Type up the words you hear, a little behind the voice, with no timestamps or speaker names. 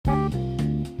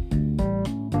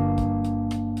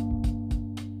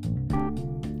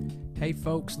Hey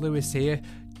folks, Lewis here.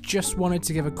 Just wanted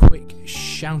to give a quick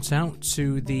shout out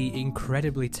to the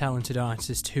incredibly talented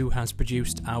artist who has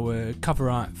produced our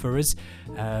cover art for us,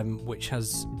 which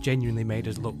has genuinely made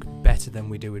us look better than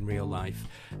we do in real life.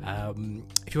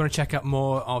 If you want to check out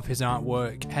more of his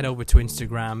artwork, head over to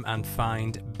Instagram and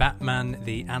find Batman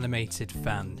the Animated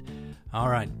Fan.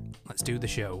 Alright, let's do the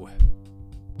show.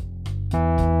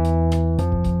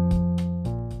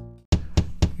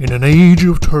 In an age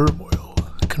of turmoil,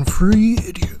 can three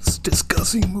idiots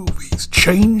discussing movies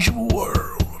change the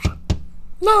world?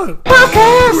 No!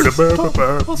 Podcast!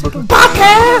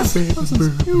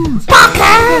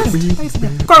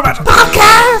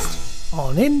 Podcast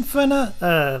on Infinite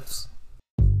Earths.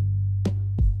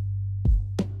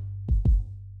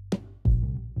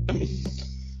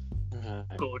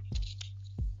 Good.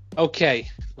 Okay,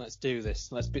 let's do this.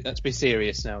 Let's be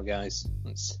serious now, guys.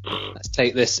 Let's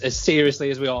take this as seriously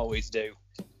as we always do.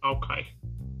 Okay.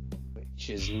 Which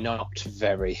is not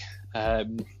very.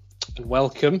 And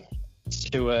welcome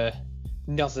to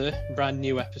another brand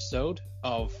new episode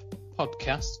of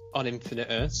Podcast on Infinite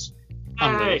Earths.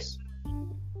 I'm Lewis.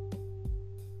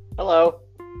 Hello.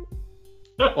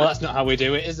 Well, that's not how we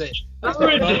do it, is it? That's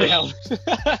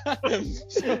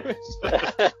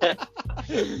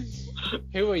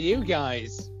Who are you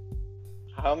guys?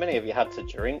 How many have you had to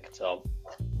drink, Tom?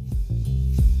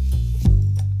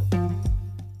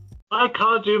 I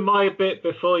can't do my bit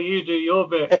before you do your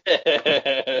bit.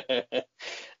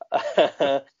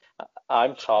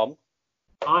 I'm Tom.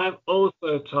 I'm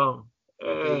also Tom.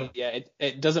 Yeah,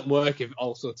 it doesn't work if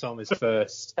also Tom is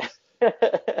first.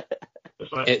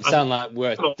 Like, It sounds like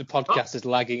the podcast is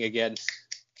lagging again.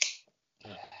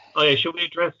 Oh yeah, should we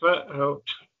address that? Oh.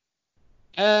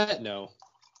 No.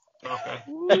 Okay.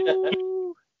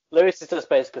 Lewis has just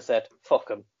basically said,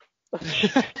 fuck 'em.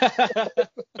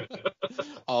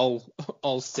 all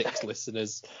six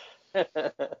listeners.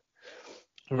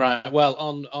 Right. Well,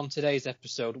 on today's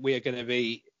episode, we are going to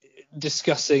be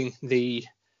discussing the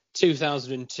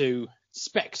 2002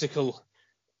 spectacle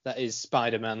that is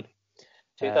Spider-Man.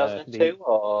 2002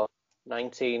 or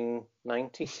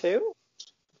 1992?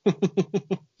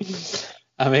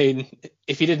 I mean,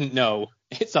 if you didn't know,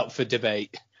 it's up for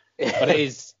debate, but it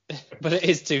is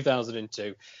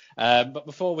 2002. But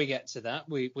before we get to that,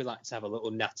 we like to have a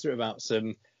little natter about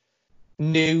some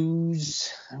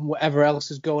news and whatever else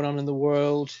is going on in the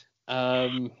world.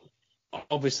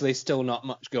 Obviously, still not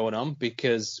much going on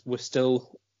because we're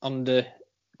still under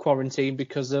quarantine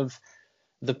because of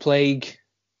the Plague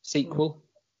sequel.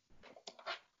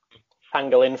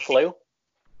 Pangolin flu.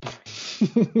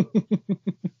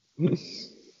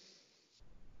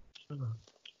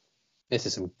 This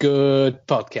is some good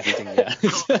podcasting,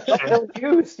 guys. No,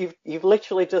 you've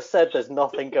literally just said there's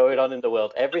nothing going on in the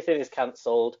world. Everything is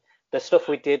cancelled. The stuff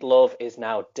we did love is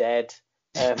now dead.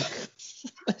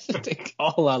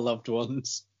 All our loved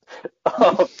ones.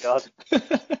 Oh, God.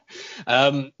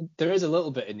 There is a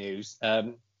little bit of news.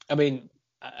 I mean,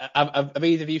 have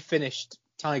either of you finished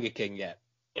Tiger King yet?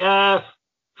 Yeah.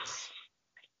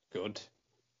 Good.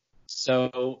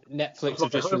 So Netflix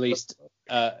have just released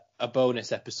a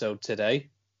bonus episode today.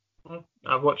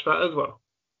 I've watched that as well.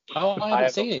 Oh, I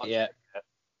haven't seen it yet.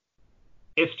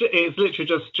 It's literally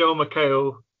just Joel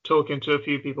McHale talking to a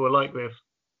few people like this,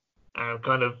 and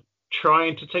kind of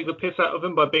trying to take the piss out of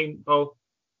him by being but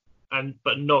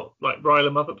not like rile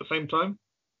him up at the same time.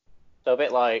 So a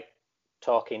bit like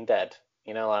Talking Dead,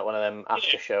 like one of them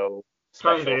after show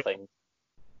special things.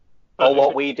 Or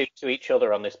what we do to each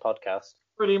other on this podcast.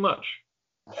 Pretty much.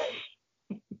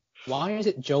 Why is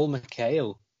it Joel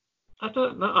McHale? I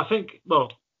don't know. I think,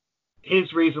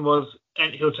 his reason was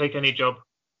he'll take any job.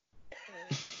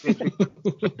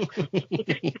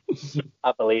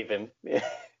 I believe him.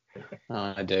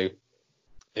 Oh, I do.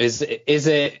 Is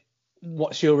it?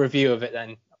 What's your review of it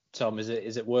then, Tom? Is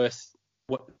it worth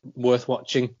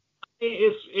watching?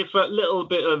 It's a little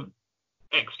bit of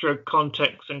extra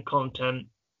context and content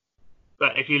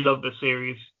that if you love the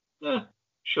series, yeah,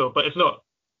 sure, but it's not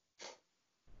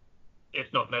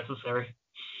necessary.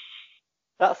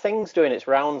 That thing's doing its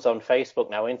rounds on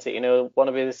Facebook now, isn't it? One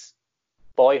of his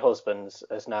boy husbands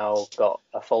has now got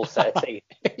a full set of teeth.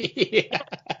 Yeah.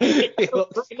 Right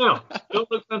now, he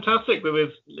looks fantastic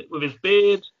with his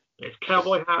beard, his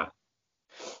cowboy hat.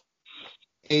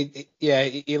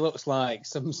 He looks like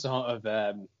some sort of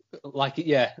like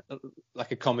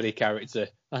a comedy character.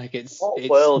 Like What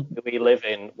world do we live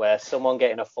in where someone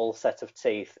getting a full set of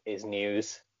teeth is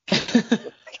news?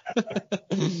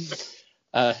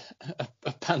 a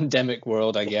pandemic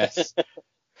world, I guess.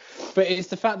 But it's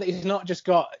the fact that he's not just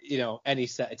got, any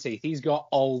set of teeth. He's got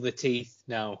all the teeth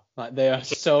now. Like, they are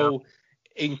so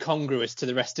incongruous to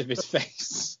the rest of his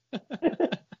face.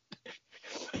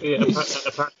 Yeah,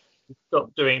 apparently he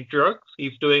stopped doing drugs.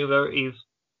 He's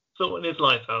sorting his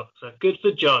life out. So good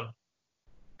for John.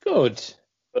 Good.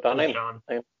 Good on him. John.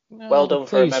 Well done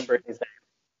for remembering his name.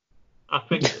 I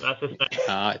think that's his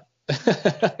name.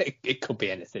 It could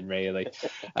be anything, really.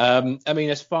 I mean,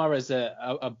 as far as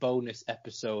a bonus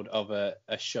episode of a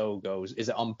show goes, is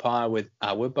it on par with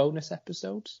our bonus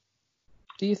episodes?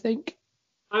 Do you think?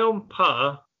 On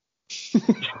par.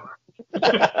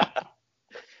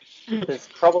 There's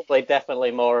probably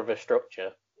definitely more of a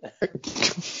structure.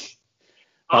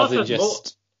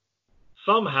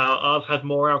 Somehow ours had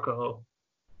more alcohol.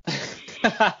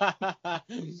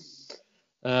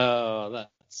 Oh,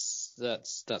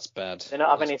 that's bad. Do you not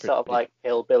have any sort of like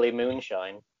hillbilly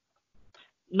moonshine?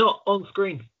 Not on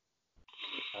screen.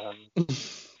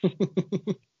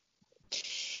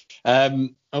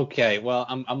 Okay, well,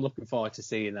 I'm looking forward to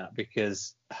seeing that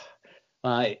because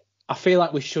I feel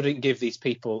like we shouldn't give these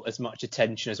people as much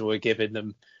attention as we're giving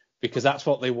them because that's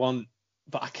what they want.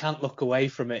 But I can't look away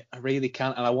from it. I really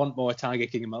can't, and I want more Tiger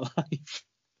King in my life.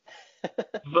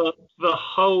 The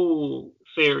whole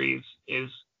series is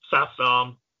Saf's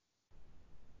arm.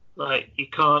 Like, you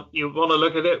want to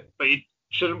look at it, but you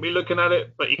shouldn't be looking at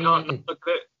it, but you can't not look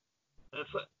at it. And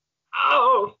it's like,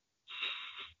 oh,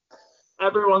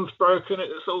 everyone's broken it.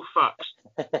 It's all fucked.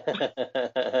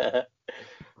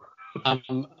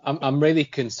 I'm really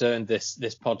concerned this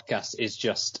podcast is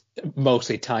just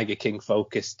mostly Tiger King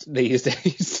focused these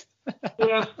days.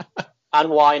 Yeah. And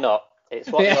why not? It's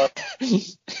what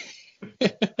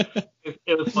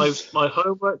It was my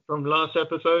homework from last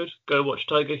episode. Go watch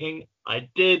Tiger King. I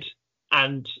did,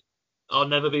 and I'll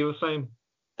never be the same.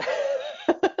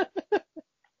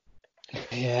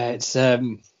 Yeah, it's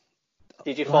Did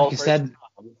you fall like for his charm?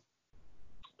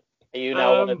 Are you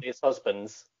now one of his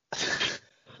husbands?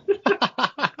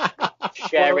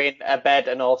 Sharing a bed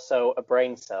and also a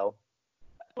brain cell.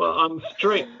 Well, I'm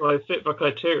straight, so I fit the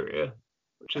criteria,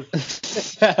 which is.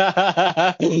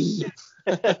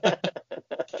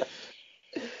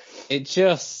 It's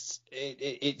just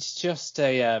it's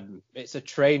a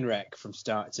train wreck from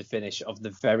start to finish of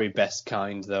the very best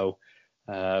kind, though.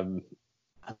 And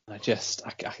I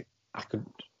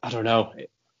don't know.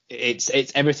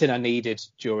 It's everything I needed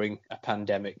during a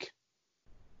pandemic.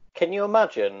 Can you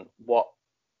imagine what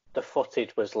the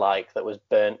footage was like that was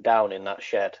burnt down in that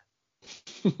shed?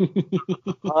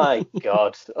 My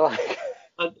God. I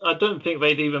don't think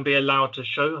they'd even be allowed to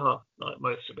show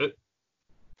most of it.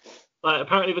 Like,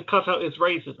 apparently the cutout is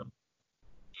racism.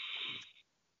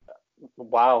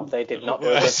 Wow, they did not do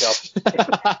a good job.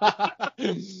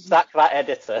 Sack that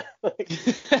editor.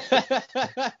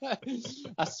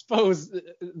 I suppose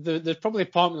there's probably a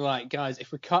point where, like, guys,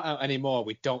 if we cut out any more,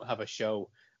 we don't have a show.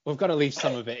 We've got to leave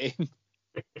some of it in.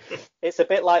 It's a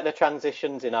bit like the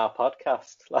transitions in our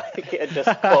podcast. Like, it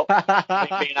just cut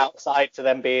being outside to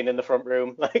them being in the front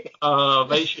room. Like,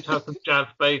 they should have some jazz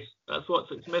bass. That's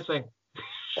what's missing.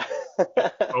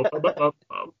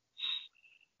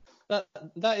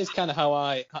 That is kind of how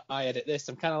I edit this.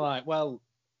 I'm kind of like, well,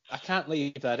 I can't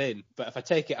leave that in, but if I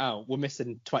take it out, we're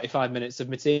missing 25 minutes of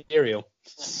material.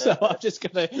 So I've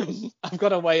got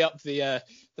to weigh up the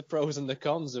pros and the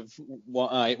cons of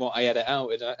what I edit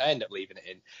out, and I end up leaving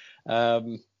it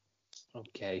in.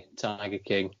 Okay, Tiger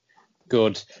King,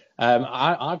 good.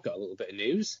 I've got a little bit of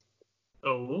news.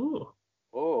 Oh.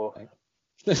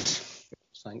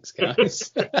 Thanks,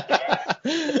 guys.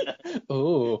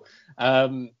 Oh,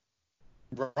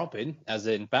 Robin, as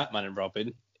in Batman and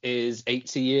Robin, is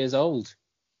 80 years old.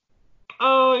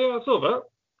 Oh, yeah, I saw that.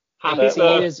 Happy 80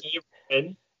 years,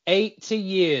 80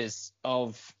 years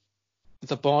of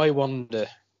the boy wonder,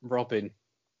 Robin.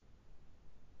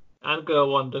 And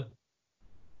girl wonder.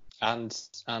 And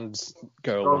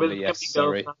girl Robin wonder, yes,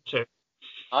 sorry.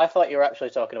 I thought you were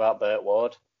actually talking about Burt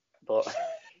Ward, but...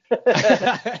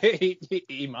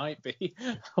 he might be.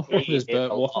 How old is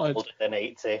Burt Ward? Older than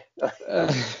 80.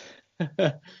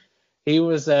 He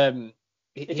was. Did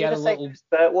you just say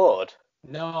Burt Ward?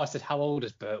 No, I said how old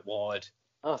is Burt Ward?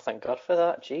 Oh, thank God for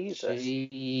that. Jesus.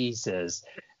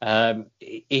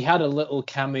 He had a little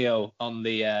cameo on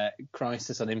the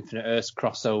Crisis on Infinite Earths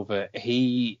crossover.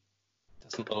 He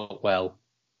doesn't look well.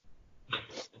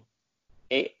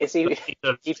 He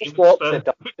just walks the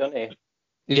dog, doesn't he?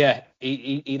 Yeah,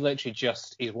 he literally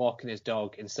he's walking his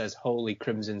dog and says, "Holy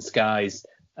crimson skies,"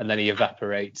 and then he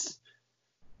evaporates.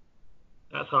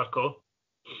 That's hardcore.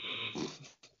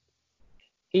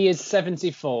 He is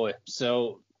 74,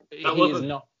 so he is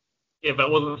not. Yeah, that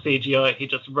wasn't CGI. He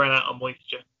just ran out of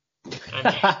moisture. And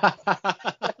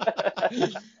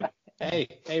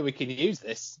hey, we can use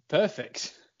this.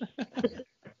 Perfect.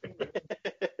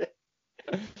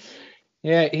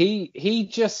 Yeah, he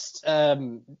just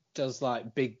does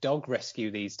like big dog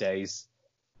rescue these days.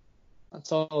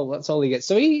 That's all he gets.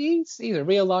 So he's a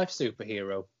real life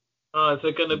superhero. is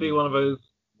there going to be one of those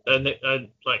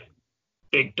like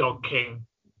Big Dog King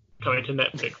coming to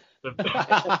Netflix?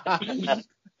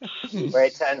 Where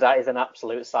it turns out he's an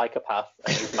absolute psychopath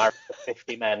and he's married to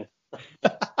 50 men.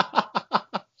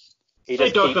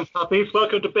 Hey, dogs and puppies,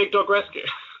 welcome to Big Dog Rescue.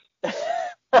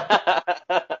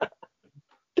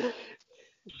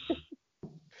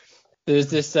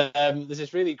 There's this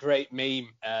really great meme,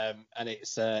 and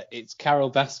it's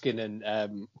Carol Baskin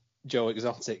and Joe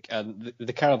Exotic, and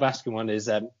the Carol Baskin one is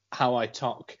how I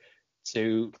talk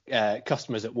to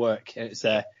customers at work, and it's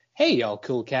hey y'all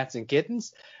cool cats and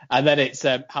kittens, and then it's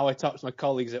how I talk to my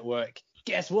colleagues at work.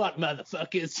 Guess what,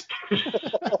 motherfuckers?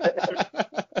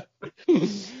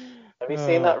 Have you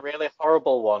seen that really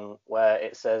horrible one where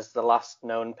it says the last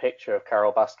known picture of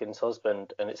Carol Baskin's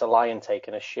husband, and it's a lion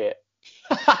taking a shit?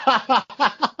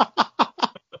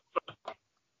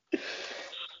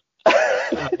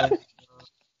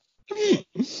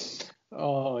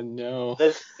 Oh no!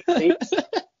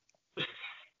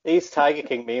 These Tiger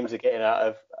King memes are getting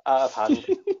out of hand.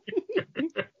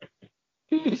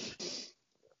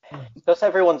 Because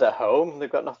everyone's at home,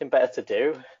 they've got nothing better to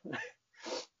do.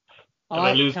 And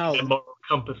they lose their moral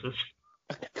compasses.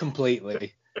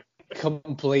 Completely.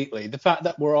 The fact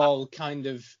that we're all kind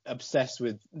of obsessed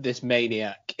with this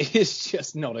maniac is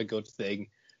just not a good thing.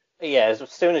 Yeah, as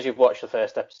soon as you've watched the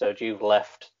first episode, you've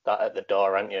left that at the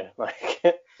door, haven't you?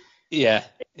 Yeah.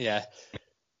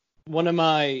 One of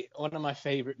my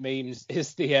favourite memes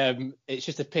is it's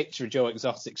just a picture of Joe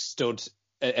Exotic stood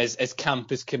as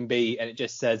camp as can be, and it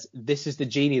just says, "This is the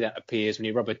genie that appears when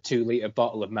you rub a 2-litre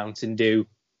bottle of Mountain Dew."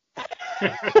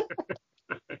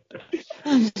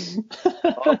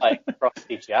 Or like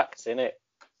Frosty Jacks, innit?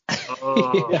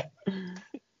 Oh. Yeah.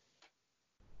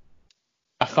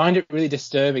 I find it really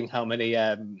disturbing how many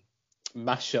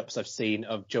mashups I've seen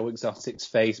of Joe Exotic's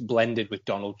face blended with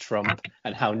Donald Trump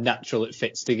and how natural it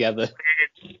fits together.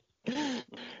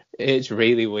 It's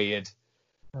really weird.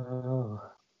 Oh.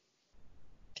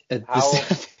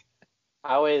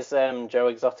 How is Joe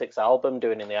Exotic's album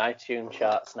doing in the iTunes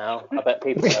charts now? I bet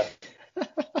people are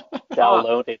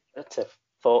downloading to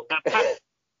fuck.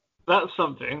 That's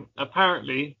something.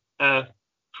 Apparently,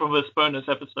 from this bonus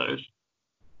episode,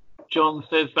 John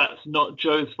says that's not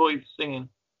Joe's voice singing.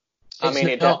 I mean,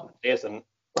 it definitely isn't.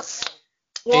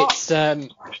 What? It's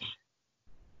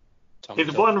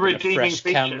His one redeeming fresh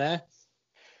can feature. there.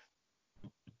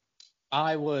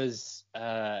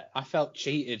 I felt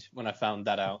cheated when I found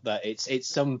that out, that it's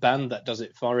some band that does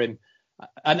it for him.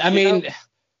 And I mean,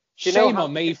 shame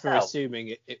on me for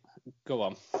assuming it. Go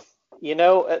on. You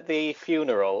know, at the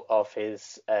funeral of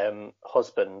his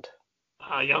husband,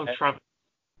 Young Travis.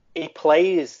 he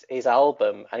plays his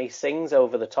album and he sings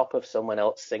over the top of someone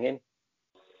else singing.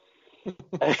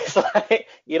 It's like,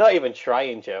 you're not even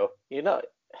trying, Joe. You're not.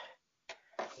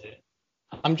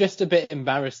 I'm just a bit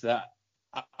embarrassed that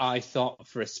I thought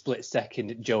for a split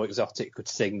second Joe Exotic could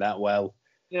sing that well.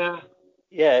 Yeah.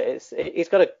 Yeah, he's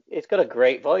got a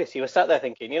great voice. You were sat there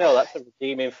thinking, that's a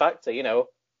redeeming factor,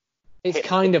 It's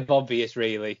kind of obvious,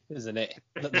 really, isn't it?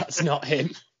 That's not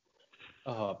him.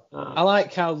 Oh, I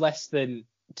like how less than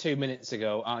 2 minutes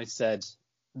ago I said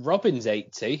Robin's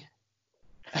 80.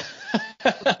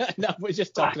 Now we're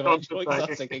just talking about Joe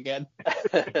Exotic again.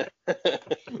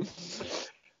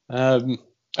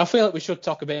 I feel like we should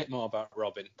talk a bit more about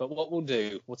Robin, but what we'll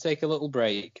do, we'll take a little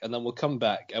break and then we'll come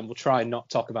back and we'll try and not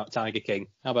talk about Tiger King.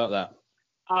 How about that?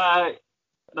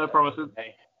 No promises.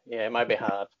 Okay. Yeah, it might be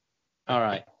hard. All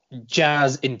right.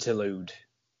 Jazz interlude.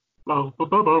 Bro.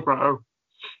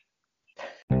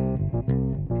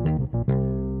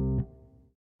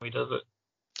 He does it.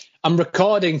 I'm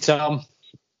recording, Tom.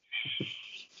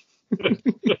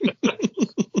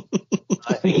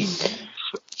 I think.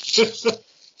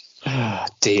 Oh,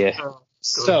 dear.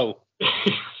 So,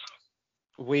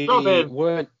 we Robin.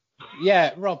 weren't...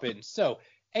 Yeah, Robin. So,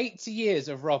 80 years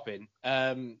of Robin.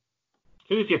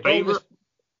 Who's your favourite?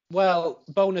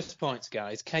 Bonus points,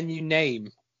 guys. Can you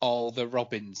name all the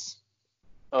Robins?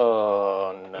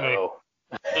 Oh, no.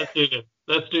 Right.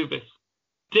 Let's do this.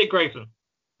 Dick Grayson.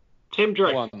 Tim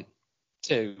Drake. 1,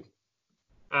 2,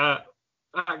 That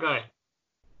guy.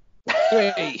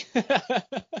 3.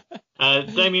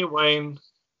 Damian Wayne.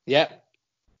 Yep.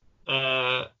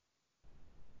 Oh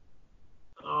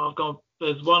god,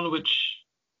 there's one which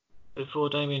before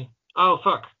Damien. Oh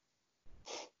fuck!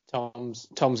 Tom's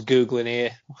googling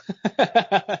here.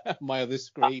 My other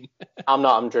screen. I'm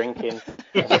not. I'm drinking.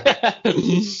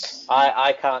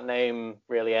 I can't name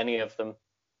really any of them.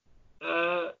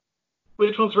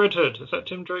 Which one's Red Hood? Is that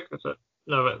Tim Drake? Is that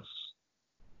no? That's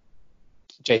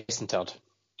Jason Todd.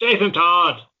 Jason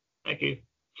Todd. Thank you.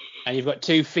 And you've got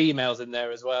 2 females in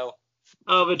there as well.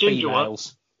 Oh, the ginger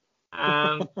Females.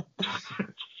 one.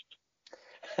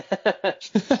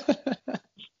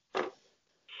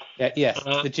 Yes,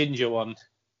 the ginger one.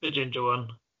 The ginger one.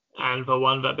 And the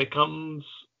one that becomes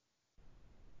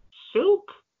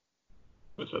Silk?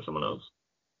 Or is that someone else?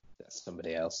 That's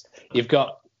somebody else. You've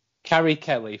got Carrie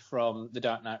Kelly from The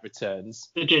Dark Knight Returns.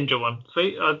 The ginger one.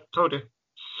 See, I told you.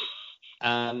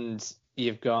 And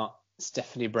you've got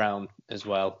Stephanie Brown as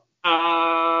well.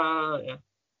 Yeah.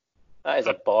 That is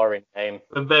a boring name.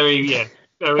 Very. I'd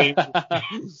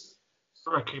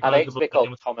hate to be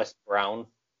called Thomas Brown.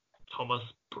 Thomas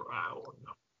Brown.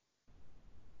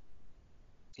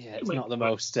 Yeah, it's not the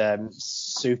most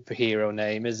superhero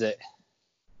name, is it?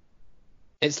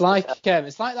 It's like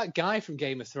that guy from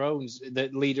Game of Thrones, the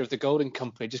leader of the Golden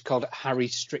Company, just called it Harry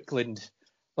Strickland.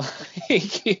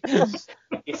 He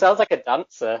sounds like a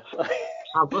dancer.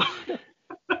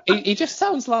 he just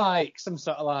sounds like some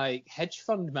sort of like hedge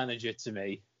fund manager to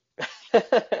me.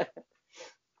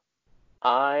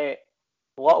 What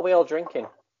are we all drinking?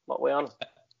 What are we on?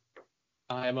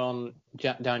 I am on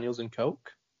Jack Daniels and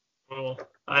Coke. Well,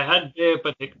 I had beer,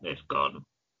 but it's gone.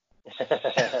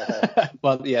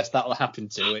 Well, yes, that'll happen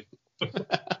to it.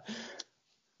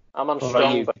 I'm on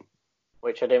Strongbow,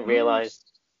 which I didn't realise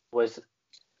was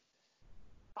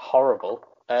horrible.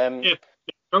 Yeah,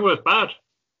 Strongbow is bad.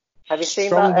 Have you seen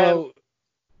Strongbow... that?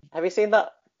 Have you seen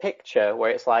that picture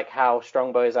where it's like how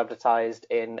Strongbow is advertised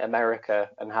in America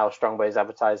and how Strongbow is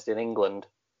advertised in England?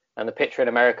 And the picture in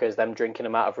America is them drinking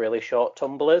them out of really short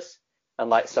tumblers and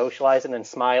like socialising and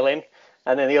smiling.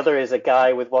 And then the other is a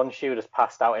guy with one shoe just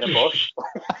passed out in a bush.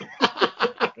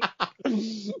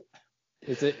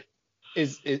 Is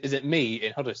it me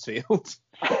in Huddersfield?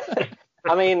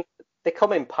 I mean, they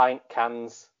come in pint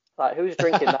cans. Like, who's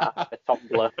drinking that out of a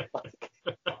tumbler?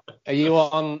 Are you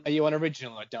on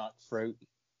original or dark fruit?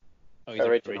 Oh, he's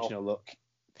original look.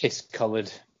 Piss coloured.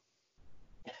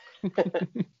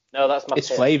 No, that's my It's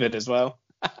piss. flavoured as well.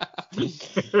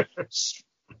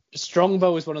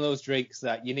 Strongbow is one of those drinks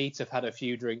that you need to have had a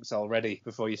few drinks already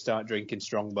before you start drinking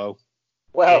Strongbow.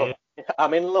 Well,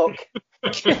 I'm in luck.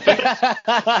 It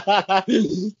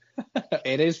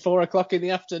is 4:00 in the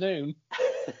afternoon.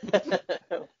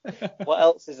 What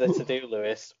else is there to do,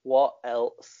 Lewis? What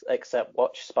else except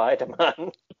watch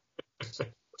Spider-Man?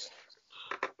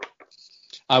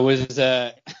 I was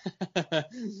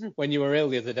when you were ill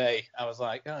the other day, I was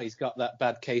like, oh, he's got that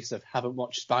bad case of haven't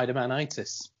watched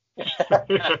Spider-Man-itis. No,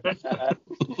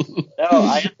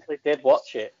 I actually did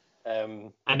watch it.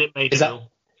 And it made him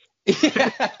ill.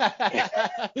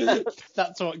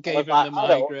 That's what gave him the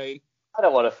migraine. I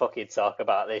don't want to fucking talk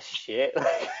about this shit.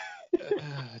 Oh,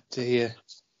 dear.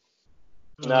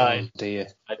 No, oh, dear.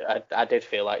 I did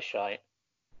feel like shite.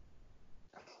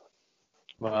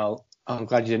 Well, I'm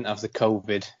glad you didn't have the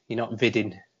COVID. You're not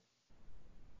vidding.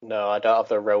 No, I don't have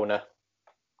the Rona.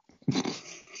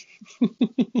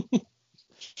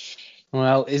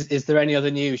 Well, is there any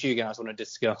other news you guys want to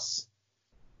discuss?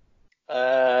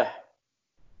 No.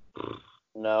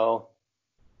 I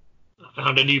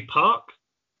found a new park.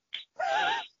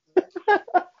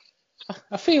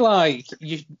 I feel like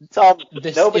Tom,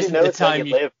 this nobody isn't knows the where time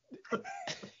you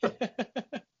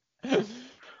live.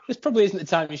 This probably isn't the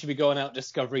time you should be going out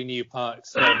discovering new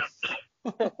parks. I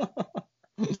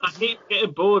keep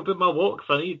getting bored with my walks.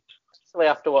 I need. Especially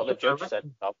after what the judge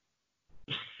said, Tom.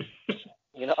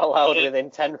 You're not allowed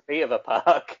within 10 feet of a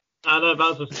park. I know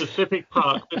that's a specific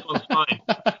park. This one's fine.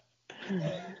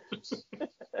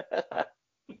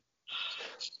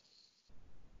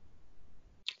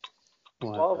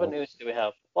 Wow. What other news do we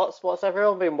have? What's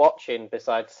everyone been watching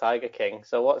besides Tiger King?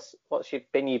 So what's your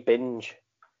binge?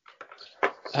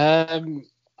 I'm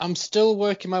still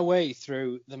working my way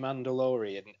through The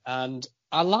Mandalorian, and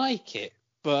I like it,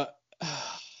 but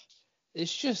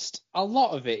it's just a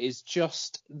lot of it is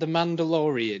just The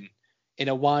Mandalorian in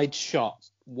a wide shot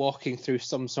walking through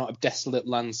some sort of desolate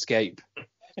landscape.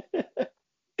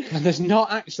 And there's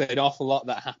not actually an awful lot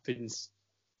that happens.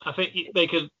 I think they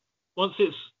could, once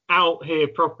it's out here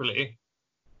properly,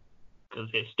 because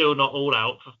it's still not all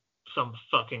out for some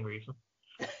fucking reason,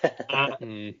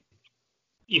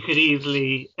 you could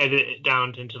easily edit it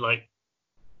down into like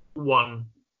one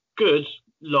good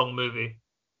long movie.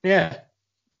 Yeah.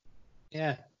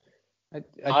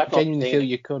 I genuinely feel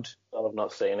you could. I've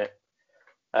not seen it.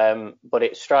 But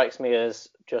it strikes me as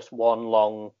just one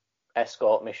long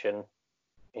escort mission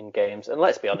in games. And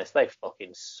let's be honest, they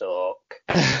fucking suck.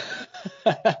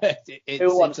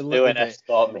 Who wants to do an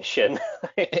escort mission?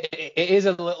 it is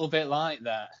a little bit like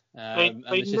that. They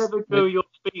never go your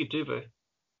speed, do they?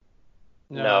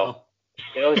 No.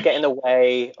 They always get in the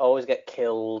way, always get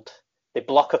killed. They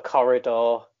block a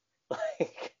corridor.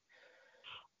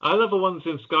 I love the ones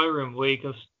in Skyrim where you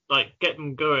can like get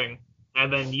them going,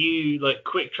 and then you like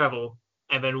quick travel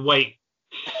and then wait.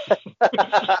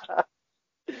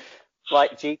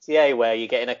 Like GTA, where you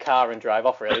get in a car and drive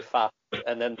off really fast,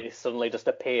 and then they suddenly just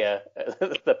appear at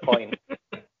the point.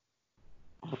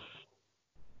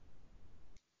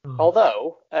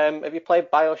 Although, have you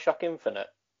played BioShock Infinite?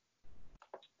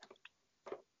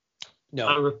 No.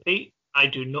 I repeat, I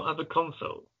do not have a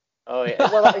console. Oh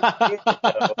yeah, well,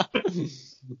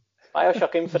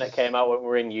 BioShock Infinite came out when we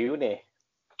were in uni,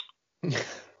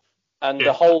 and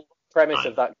the whole premise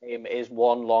of that game is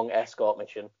one long escort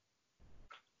mission.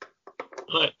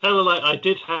 I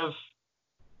did have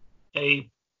a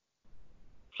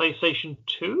PlayStation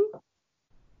 2.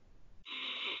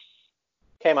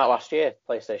 Came out last year,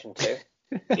 PlayStation 2.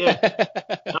 Yeah,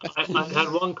 I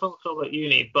had one console at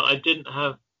uni, but I didn't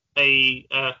have a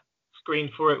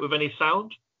screen for it with any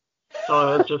sound.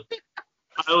 So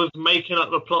I was making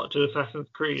up the plot to Assassin's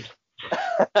Creed.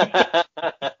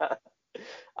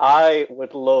 I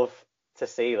would love to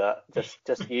see that.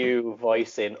 Just you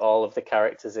voicing all of the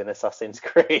characters in Assassin's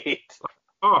Creed.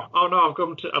 Oh no, I've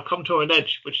come to an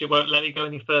edge, which it won't let me go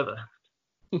any further.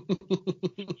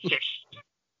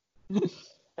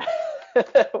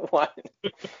 What?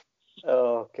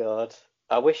 Oh god.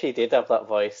 I wish he did have that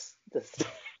voice.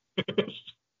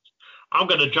 I'm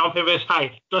gonna jump in this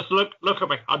hay. Just look at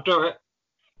me. I'll do it.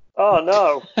 Oh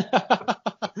no.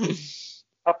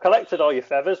 I've collected all your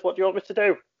feathers. What do you want me to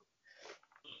do?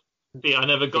 See, I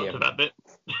never got to that bit.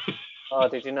 Oh,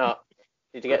 did you not?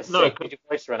 Did you get sick? No. Did your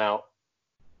voice run out?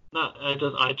 No,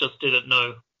 I just didn't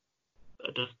know.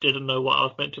 I just didn't know what I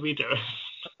was meant to be doing.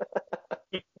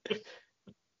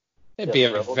 It'd be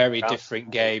a very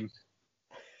different game.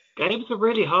 Games are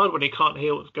really hard when you can't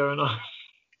hear what's going on.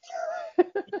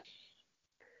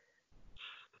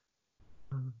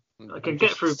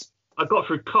 I got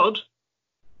through COD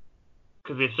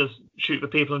because it's just shoot the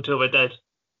people until they're dead.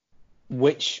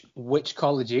 Which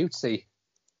Call of Duty?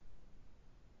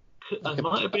 It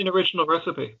might have been Original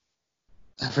Recipe.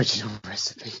 Original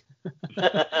Recipe.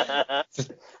 5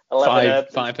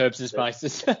 herbs and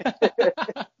spices.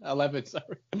 11,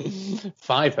 sorry.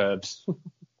 5 herbs.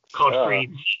 COD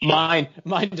green. Mine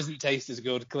doesn't taste as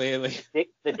good, clearly.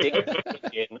 The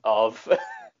dictation of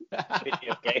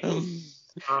video games.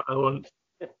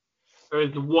 There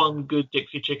is one good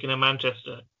Dixie Chicken in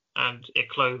Manchester, and it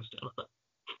closed. And I was like,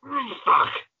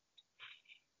 fuck.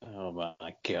 Oh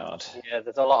my god. Yeah,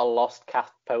 there's a lot of Lost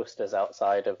Cat posters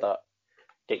outside of that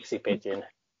Dixie Pigeon.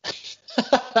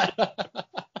 A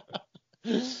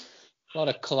lot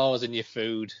of claws in your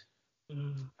food.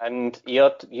 And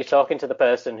you're talking to the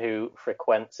person who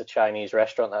frequents a Chinese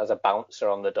restaurant that has a bouncer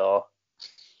on the door.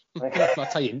 I'll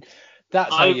tell you,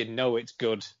 that's how you know it's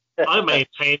good. I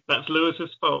maintain that's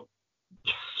Lewis's fault.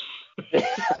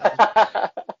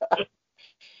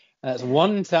 That's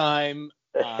one time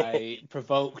I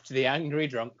provoked the angry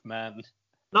drunk man.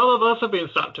 None of us have been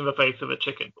slapped in the face with a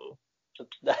chicken ball.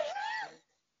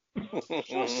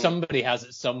 Somebody has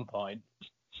at some point.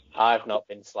 I've not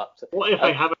been slapped. What if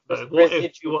they haven't though? What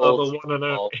if you are the one and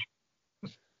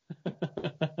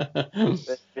only?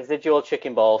 Residual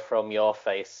chicken ball from your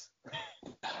face.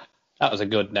 That was a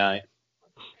good night.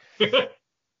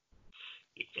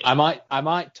 I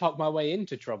might talk my way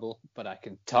into trouble, but I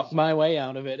can talk my way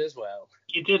out of it as well.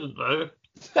 You didn't though.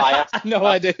 No,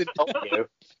 I didn't. You.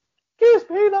 Excuse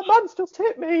me, that man's just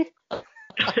hit me.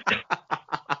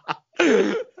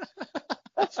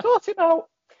 Let's sort it out.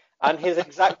 And his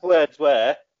exact words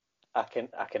were, I can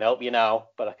help you now,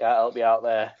 but I can't help you out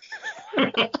there.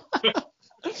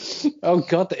 Oh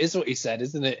God, that is what he said,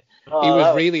 isn't it? Oh, he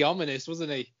was really ominous,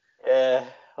 wasn't he? Yeah.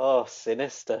 Oh,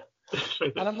 sinister.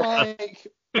 And I'm like,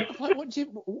 what do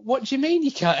you mean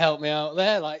you can't help me out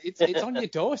there? Like, it's on your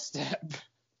doorstep.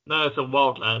 No, it's a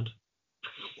wild land.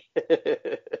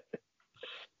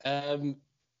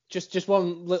 Just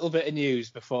one little bit of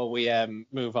news before we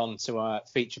move on to our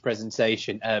feature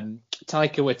presentation.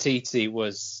 Taika Waititi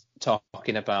was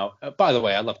talking about. By the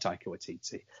way, I love Taika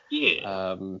Waititi.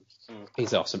 Yeah.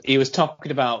 He's awesome. He was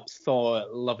talking about Thor: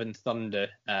 Love and Thunder,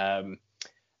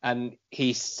 and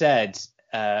he said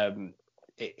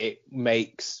it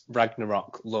makes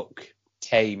Ragnarok look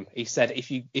came. He said, if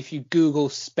you Google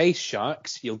space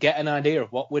sharks, you'll get an idea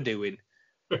of what we're doing.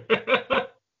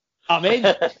 I'm in.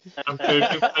 I'm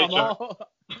Googling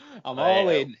I'm all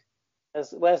in.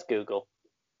 Where's Google?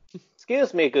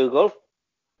 Excuse me, Google.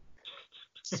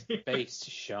 Space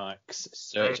sharks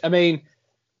search. I mean,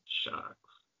 Sharks.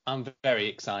 I'm very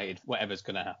excited. Whatever's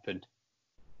going to happen.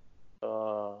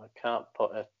 Oh, I can't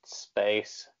put a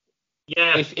space.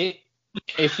 Yeah.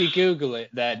 If you Google it,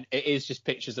 then it is just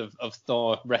pictures of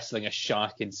Thor wrestling a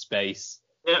shark in space.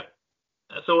 Yeah.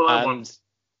 That's all I want.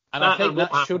 And I think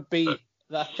that should be.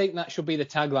 I think that should be the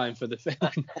tagline for the film.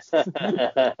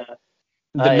 The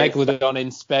Megalodon in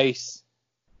space.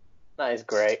 That is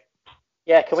great.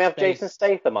 Yeah, can we have Jason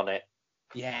Statham on it?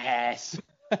 Yes.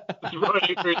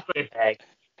 Running through space.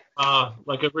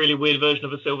 Like a really weird version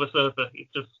of a Silver Surfer. He's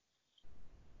just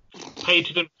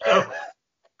hated himself.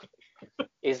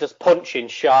 He's just punching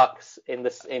sharks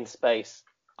in space.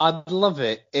 I'd love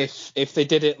it if they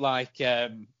did it like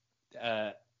a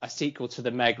sequel to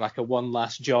the Meg, like a one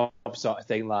last job sort of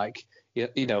thing. Like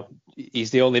you know,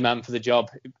 he's the only man for the job.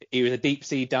 He was a deep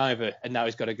sea diver, and now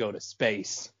he's got to go to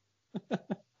space.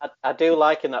 I do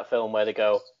like in that film where they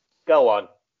go on,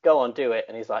 do it,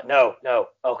 and he's like, no,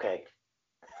 okay.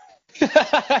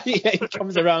 Yeah, he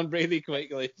comes around really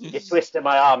quickly. You twisted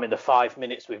my arm in the 5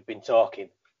 minutes we've been talking.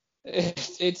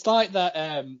 It's like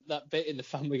that bit in the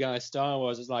Family Guy Star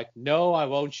Wars. It's like, no, I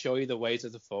won't show you the ways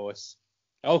of the Force.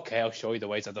 Okay, I'll show you the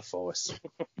ways of the Force.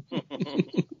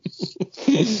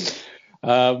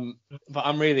 But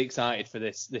I'm really excited for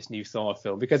this new Thor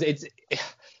film because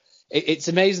it's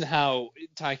amazing how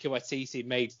Taika Waititi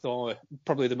made Thor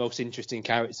probably the most interesting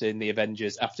character in the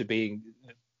Avengers after being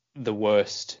the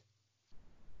worst.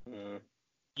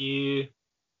 Yeah.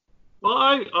 Well,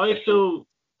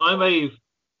 I'm a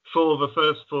for the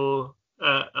first Thor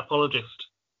apologist.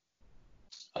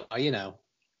 Oh, you know.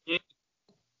 Yeah.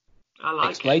 I like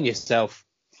Explain yourself.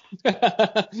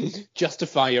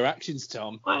 Justify your actions,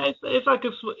 Tom. Well, it's like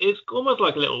it's almost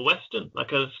like a little western,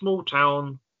 like a small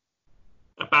town.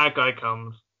 A bad guy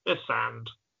comes. There's sand.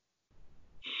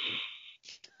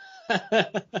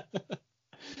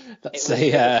 That's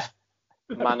a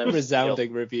Man of resounding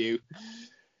Steel. review.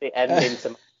 The ending to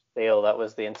Man of Steel, that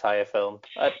was the entire film.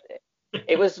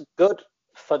 It was good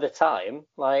for the time.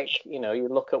 Like, you know, you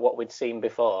look at what we'd seen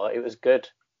before, it was good.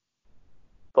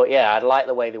 But yeah, I like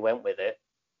the way they went with it.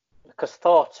 Because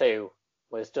Thor 2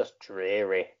 was just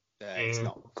dreary. It's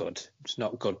not good. It's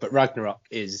not good. But Ragnarok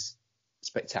is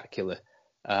spectacular.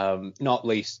 Not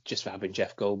least just for having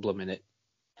Jeff Goldblum in it.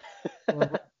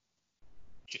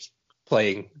 Just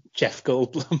playing Jeff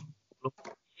Goldblum.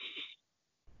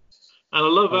 And I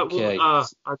love that Okay. woman. I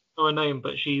don't know her name,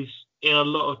 but she's in a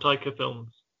lot of Taika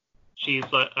films. She's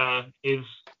like his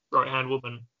right-hand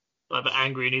woman, like the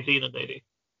angry New Zealand lady.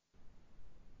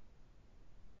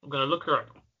 I'm gonna look her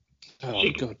up. Oh,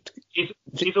 God.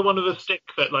 She's the one with a stick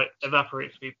that like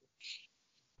evaporates people.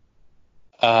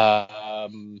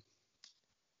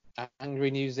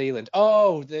 Angry New Zealand.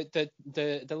 Oh, the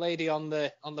lady on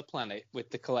the planet with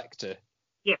the collector.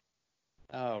 Yeah.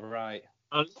 Oh, right.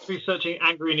 I'm researching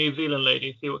angry New Zealand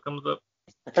lady, see what comes up.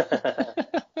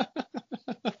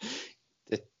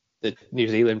 the New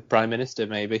Zealand Prime Minister,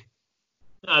 maybe.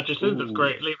 Jacinda's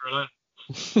great. Leave her alone.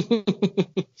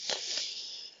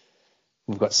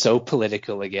 We've got so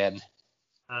political again.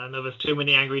 No, there's too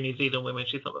many angry New Zealand women.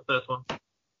 She's not the first one.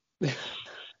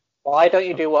 Why don't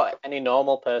you do what any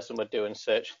normal person would do and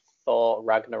search Thor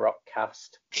Ragnarok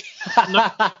cast?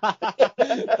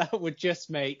 That would just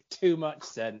make too much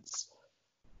sense.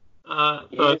 So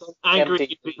it's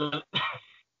angry New Zealand,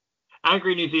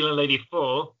 angry New Zealand Lady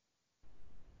 4.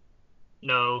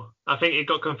 No, I think it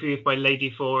got confused by Lady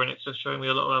 4, and it's just showing me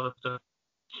a lot of other stuff.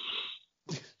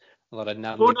 A lot of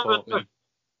Natalie Portman.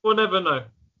 We'll never know.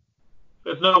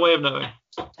 There's no way of knowing.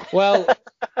 Well,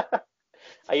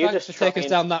 Are you thanks just for taking us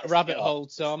down that rabbit hole,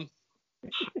 Tom.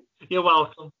 You're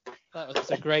welcome. That was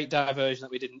a great diversion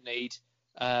that we didn't need.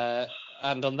 And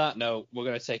on that note, we're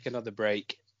going to take another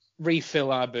break,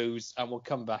 refill our booze, and we'll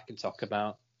come back and talk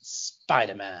about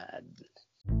Spider-Man.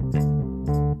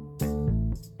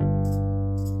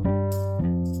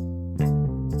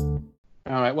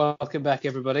 All right, welcome back,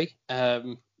 everybody.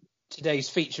 Today's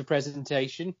feature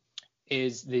presentation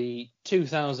is the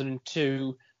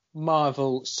 2002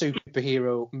 Marvel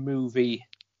superhero movie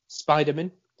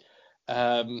Spider-Man.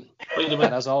 And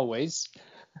as always,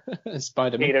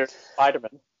 Spider-Man. Peter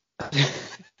Spider-Man.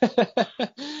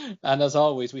 And as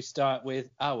always, we start with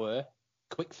our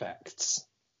quick facts.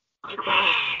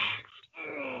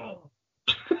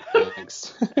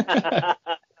 Thanks.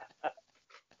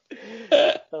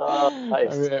 That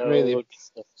is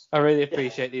I really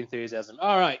appreciate the enthusiasm.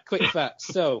 All right, quick facts.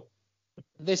 So,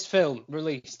 this film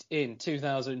released in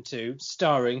 2002,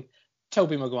 starring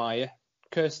Tobey Maguire,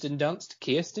 Kirsten Dunst.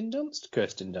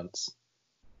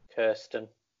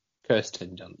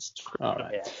 All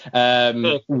right.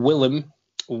 Yeah.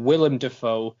 Willem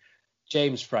Dafoe,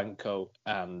 James Franco,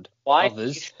 and Why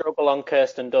others. do you struggle on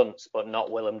Kirsten Dunst but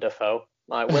not Willem Dafoe?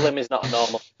 Like, Willem is not a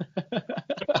normal.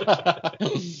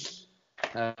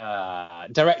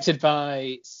 Directed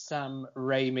by Sam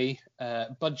Raimi.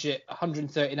 Budget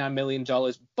 $139 million.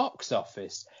 Box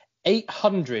office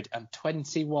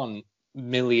 $821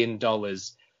 million.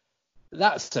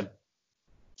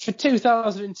 For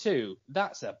 2002,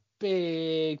 that's a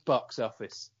big box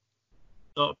office.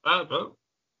 Not bad, though.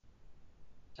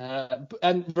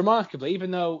 And remarkably, even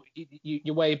though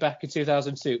you're way back in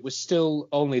 2002, it was still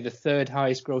only the third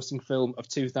highest grossing film of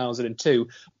 2002.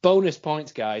 Bonus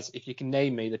points, guys, if you can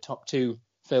name me the top 2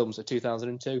 films of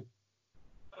 2002.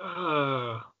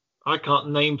 I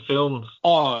can't name films.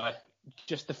 Or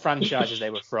just the franchises they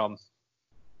were from.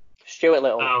 Stuart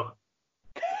Little. Oh.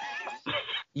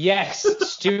 Yes,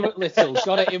 Stuart Little.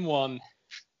 Got it in one.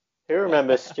 Who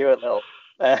remembers Stuart Little?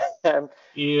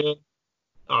 Yeah.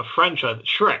 Oh, franchise.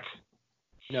 Shrek.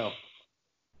 No.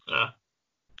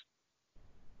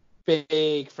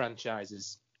 Big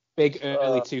franchises. Big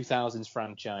early 2000s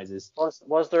franchises.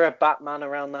 Was there a Batman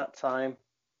around that time?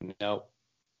 No.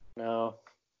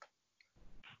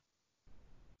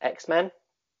 X-Men?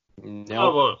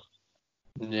 No.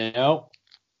 No.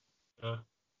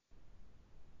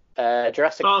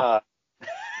 Jurassic Park.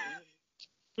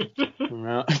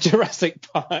 No. Jurassic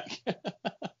Park.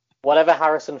 Whatever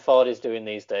Harrison Ford is doing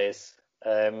these days.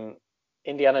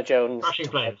 Indiana Jones. Crashing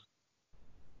Planes.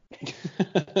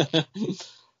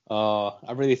 Oh,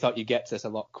 I really thought you'd get to this a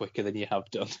lot quicker than you have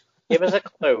done. Give us a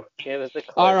clue.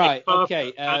 All right,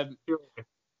 okay.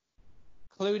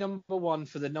 Clue number 1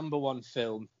 for the number 1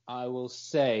 film. I will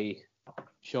say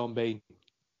Sean Bean.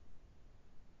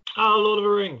 Oh, Lord of the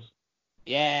Rings.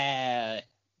 Yeah,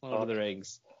 Lord of the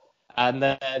Rings. And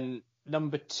then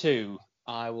number 2,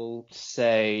 I will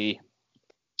say.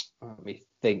 Let me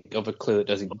think of a clue that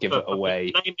doesn't give it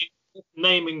away.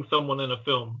 Naming someone in a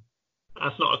film.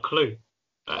 That's not a clue.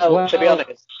 To be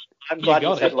honest, I'm glad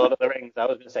you said it. Lord of the Rings. I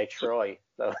was going to say Troy.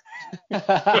 So.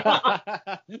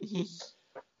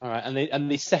 All right,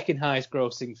 and the second highest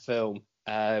grossing film.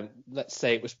 Let's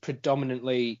say it was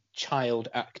predominantly child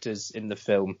actors in the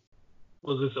film.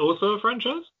 Was this also a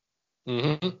franchise?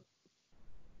 Mm-hmm.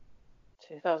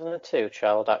 2002,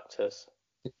 child actors.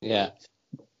 Yeah.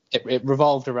 It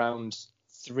revolved around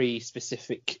 3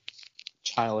 specific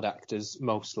child actors,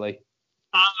 mostly.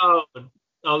 Oh,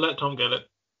 I'll let Tom get it.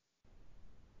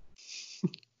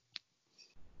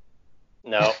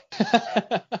 No.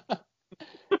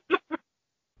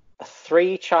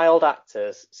 3 child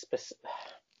actors.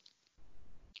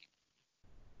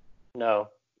 No.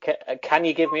 Can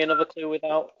you give me another clue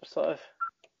without sort of...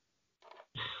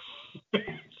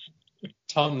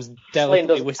 Tom's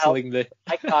delicately whistling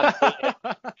I can't hear.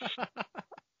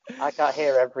 I can't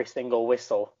hear every single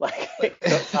whistle. Like, it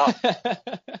cuts out.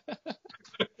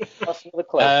 What's another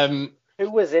clue? Who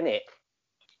was in it?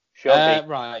 Sean Bean.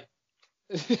 Right.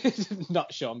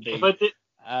 Not Sean Bean.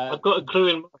 I've got a clue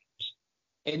in mind.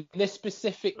 In this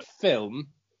specific film,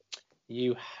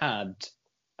 you had,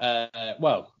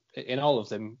 in all of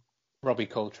them, Robbie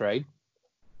Coltrane.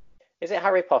 Is it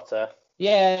Harry Potter?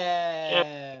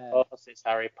 Yeah. Of course it's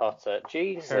Harry Potter.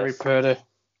 Jesus. Harry Potter.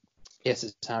 Yes,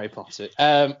 it's Harry Potter.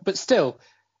 But still,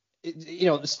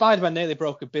 Spider-Man nearly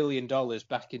broke $1 billion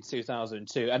back in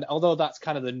 2002, and although that's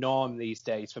kind of the norm these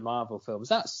days for Marvel films,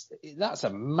 that's a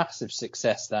massive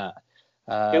success. That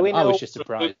I was just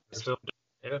surprised.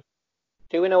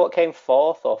 Do we know what came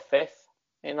 4th or 5th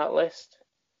in that list?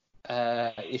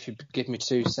 If you give me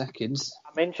 2 seconds,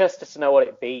 I'm interested to know what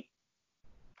it beat.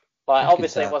 Like,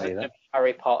 obviously, it wasn't going to be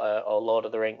Harry Potter or Lord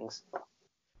of the Rings.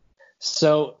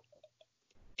 So,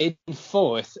 in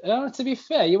 4th, to be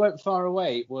fair, you weren't far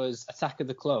away. It was Attack of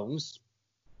the Clones.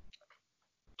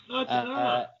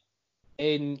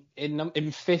 In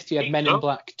 5th, you had Men in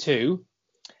Black 2.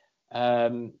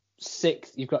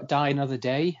 6th, you've got Die Another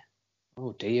Day.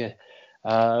 Oh dear.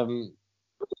 7,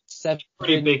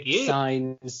 pretty big year.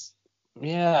 Signs.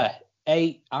 Yeah.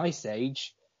 8, Ice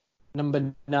Age.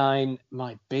 Number 9,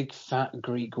 My Big Fat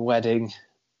Greek Wedding.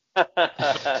 And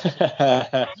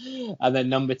then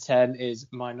number 10 is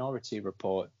Minority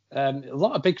Report. A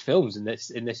lot of big films in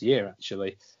this year,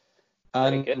 actually.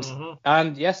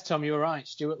 And yes, Tom, you were right.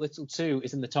 Stuart Little 2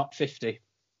 is in the top 50.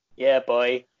 Yeah,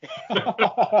 boy.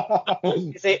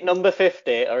 Is it number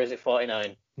 50 or is it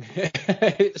 49?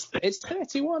 It's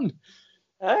 31.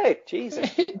 Hey,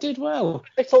 Jesus. It did well.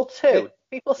 Little 2.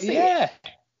 People see it.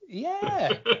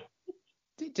 Yeah.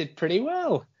 It did pretty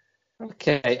well.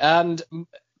 Okay, and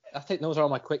I think those are all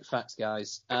my quick facts,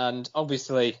 guys. And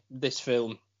obviously, this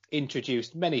film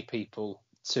introduced many people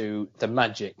to the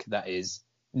magic that is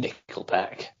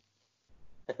Nickelback.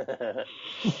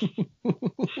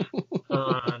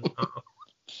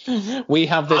 No. We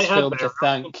have this film their to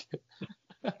thank.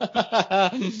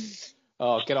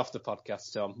 Oh, get off the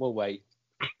podcast, Tom. We'll wait.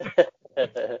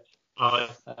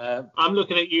 I'm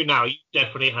looking at you now. You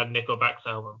definitely had Nickelback's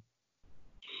album.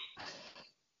 I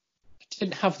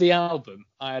didn't have the album.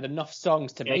 I had enough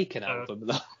songs to make an album,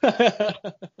 though.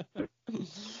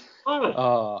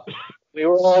 Oh. We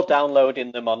were all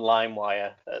downloading them on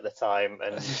LimeWire at the time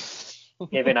and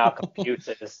giving our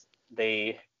computers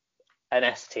an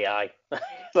STI.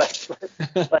 let's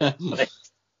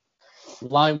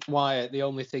LimeWire, the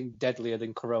only thing deadlier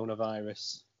than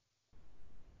coronavirus.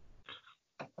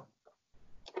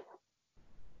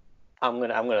 I'm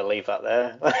gonna leave that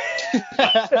there.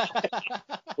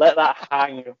 Let that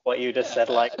hang. What you just said,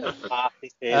 like the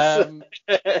party is.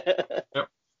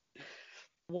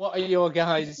 What are your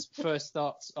guys' first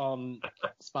thoughts on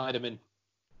Spider-Man?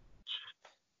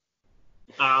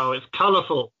 Oh, it's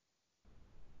colourful.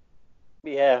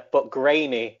 Yeah, but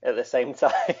grainy at the same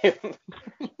time.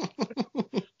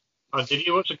 Oh, did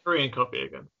you watch a Korean copy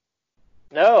again?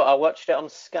 No, I watched it on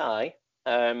Sky.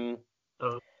 Oh.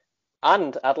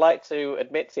 And I'd like to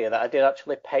admit to you that I did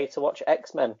actually pay to watch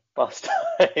X-Men last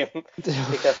time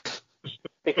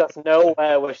because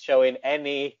nowhere was showing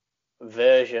any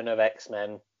version of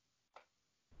X-Men.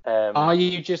 Are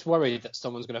you just worried that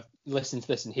someone's going to listen to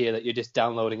this and hear that you're just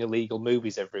downloading illegal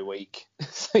movies every week?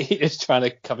 So you're just trying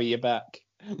to cover your back?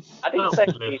 I didn't say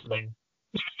anything.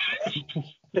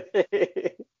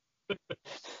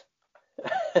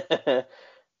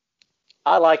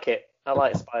 I like it. I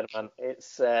like Spider-Man.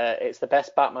 It's the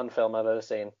best Batman film I've ever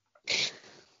seen.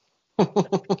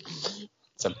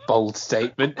 It's a bold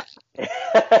statement.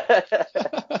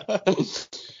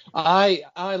 I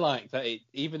like that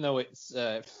even though it's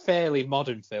a fairly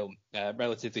modern film,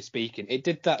 relatively speaking, it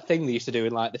did that thing they used to do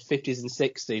in like the 50s and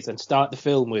 60s and start the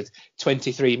film with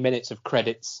 23 minutes of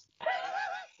credits.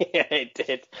 Yeah, it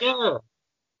did. Yeah,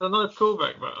 a nice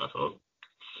callback, but I thought.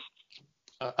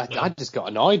 I just got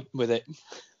annoyed with it.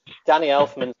 Danny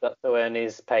Elfman's got to earn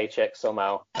his paycheck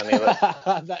somehow. I mean,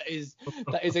 that is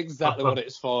exactly what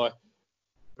it's for.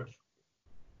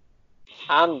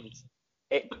 And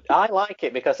I like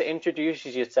it because it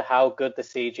introduces you to how good the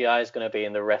CGI is going to be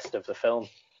in the rest of the film.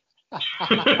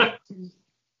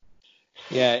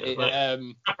 Yeah,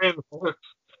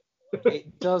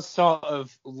 it does sort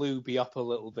of lube you up a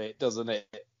little bit, doesn't it?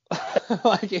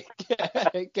 Like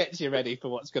it gets you ready for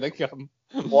what's going to come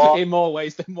in more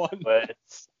ways than one.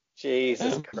 Words.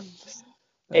 Jesus Christ!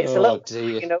 It's a little,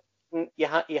 dear. you know,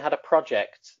 you had a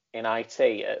project in IT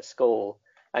at school,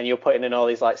 and you're putting in all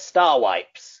these like star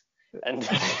wipes and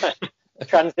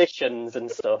transitions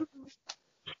and stuff.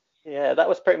 Yeah, that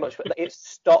was pretty much it's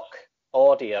stock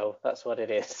audio. That's what it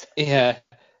is. Yeah.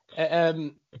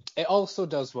 It also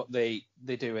does what they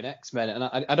do in X-Men, and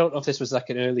I don't know if this was like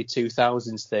an early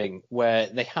 2000s thing where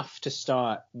they have to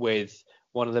start with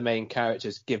one of the main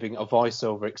characters giving a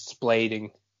voiceover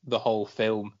explaining the whole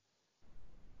film.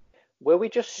 Were we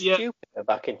just stupid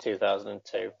back in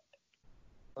 2002?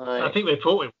 I think they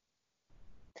thought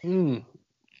we.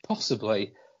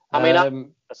 Possibly. I mean,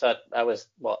 I was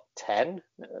what 10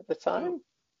 at the time.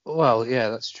 Well, yeah,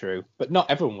 that's true, but not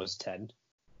everyone was 10.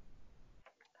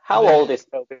 How old is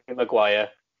Tobey Maguire?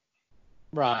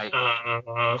 Right.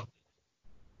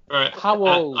 Right. How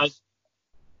old?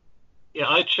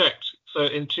 I checked. So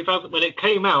in 2000, when it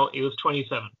came out, he was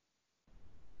 27.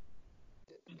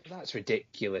 That's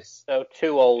ridiculous. So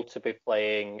too old to be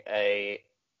playing a.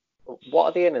 What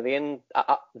are they in? Are they in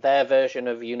their version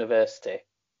of university?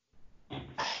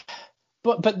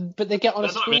 But they get on a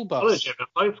school bus. College, it's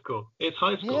high school. It's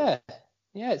high school.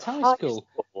 Yeah, it's high school.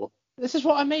 This is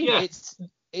what I mean. Yeah.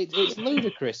 It's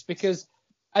ludicrous because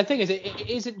I think it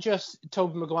isn't just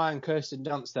Tobey Maguire and Kirsten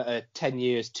Dunst that are 10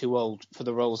 years too old for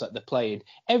the roles that they're playing.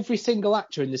 Every single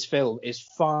actor in this film is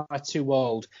far too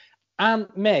old.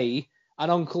 Aunt May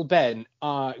and Uncle Ben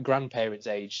are grandparents'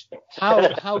 age.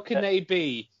 How can they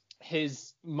be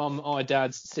his mum or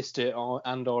dad's sister or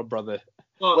brother?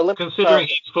 Well, considering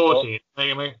he's 40,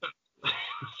 I mean.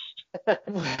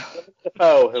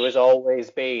 Dafoe, who has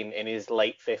always been in his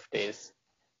late 50s,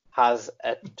 has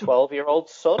a 12-year-old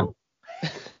son.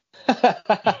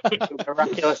 Who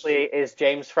miraculously is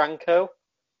James Franco.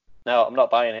 No, I'm not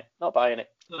buying it. Not buying it.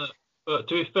 But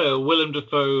to be fair, Willem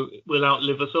Dafoe will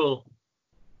outlive us all.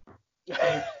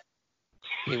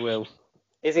 He will.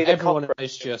 Is he the Everyone cockroach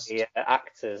is just. of the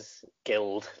Actors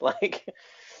Guild? Like,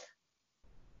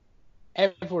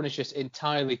 Everyone is just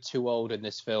entirely too old in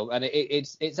this film, and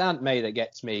it's Aunt May that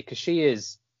gets me because she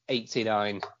is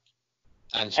 89,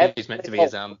 and she's meant to be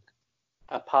his aunt.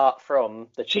 Apart from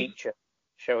the teacher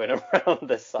showing around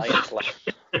the science lab,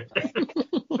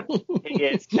 he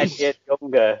is 10 years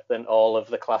younger than all of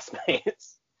the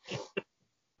classmates.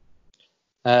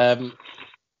 I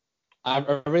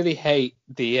really hate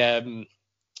the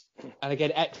and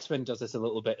again, X-Men does this a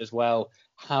little bit as well.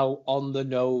 How on the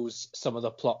nose some of the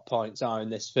plot points are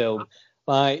in this film.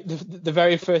 Like the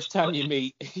very first time you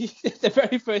meet,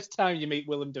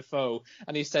 Willem Dafoe,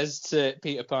 and he says to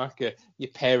Peter Parker,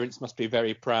 "Your parents must be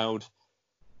very proud."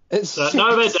 No,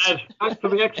 they're dead. Back to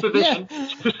the exposition.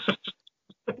 Yeah.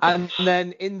 And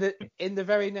then in the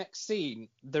very next scene,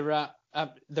 they're at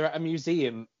a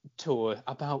museum tour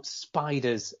about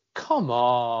spiders. Come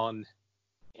on.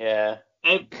 Yeah.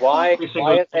 Why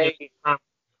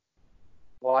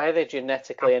are they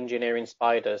genetically engineering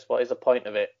spiders? What is the point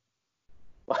of it?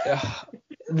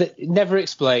 Never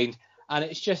explained. And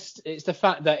it's the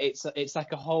fact that it's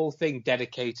like a whole thing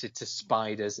dedicated to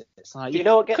spiders. It's like, you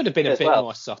know what could have been a bit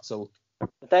more subtle.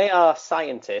 They are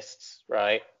scientists,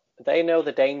 right? They know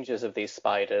the dangers of these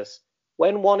spiders.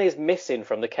 When one is missing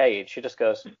from the cage, she just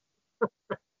goes,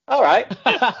 "All right."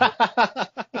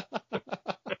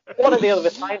 One of the other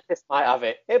scientists might have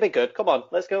it. It'll be good. Come on,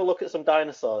 let's go look at some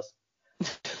dinosaurs.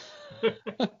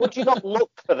 Would you not look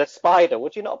for the spider?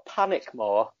 Would you not panic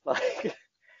more? Like,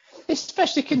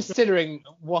 especially considering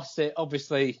what it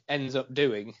obviously ends up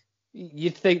doing,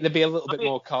 you'd think there'd be a little bit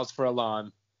more cause for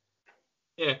alarm.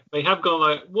 Yeah, they have gone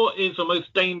like, what is the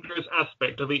most dangerous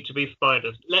aspect of each of these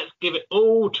spiders? Let's give it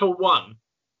all to one.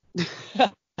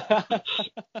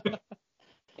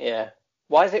 Yeah.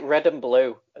 Why is it red and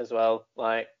blue as well?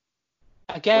 Like,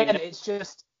 again, it's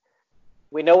just.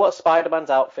 We know what Spider-Man's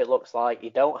outfit looks like. You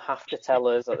don't have to tell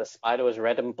us that the spider was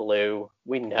red and blue.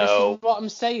 We know. This is what I'm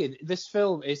saying. This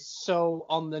film is so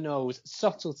on the nose.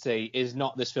 Subtlety is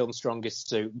not this film's strongest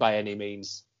suit by any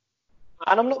means.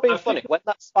 And I'm not being funny. When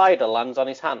that spider lands on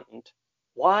his hand,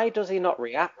 why does he not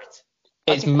react?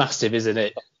 It's massive, isn't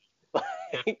it?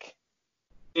 Like,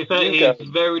 he's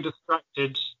very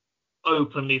distracted,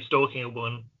 openly stalking a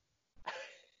woman.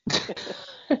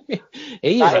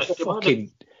 He is a fucking...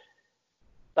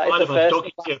 That is the first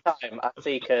and last time I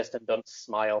see Kirsten Dunst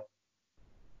smile.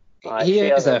 Like, he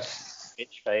is a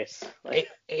bitch face.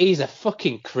 He's a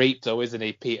fucking creep, though, isn't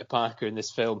he, Peter Parker, in this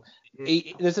film?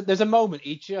 There's a moment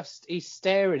he's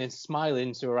staring and smiling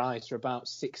into her eyes for about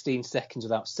 16 seconds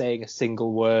without saying a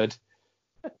single word.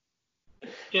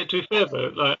 Yeah, to be fair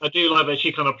though, like, I do like that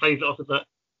she kind of plays it off as that.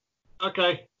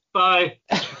 Okay, bye.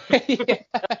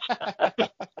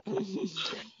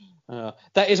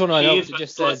 That is one of my notes.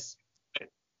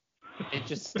 It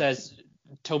just says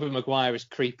Tobey Maguire is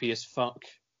creepy as fuck.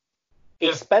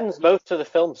 He spends most of the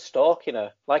film stalking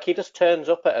her. Like, he just turns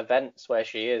up at events where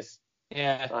she is.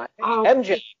 Yeah. Like,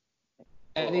 MJ.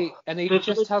 And he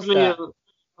just has that.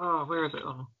 Where is it?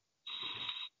 Oh.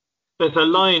 There's a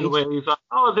line where he's like,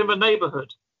 I was in the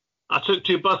neighbourhood. I took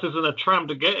 2 buses and a tram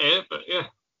to get here, but yeah.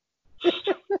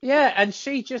 Yeah, and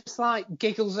she just like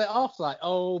giggles it off like,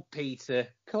 oh, Peter,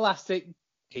 classic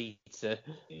Peter.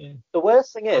 Yeah. The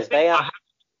worst thing is they are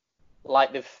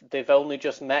like they've only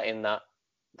just met in that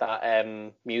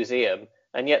museum,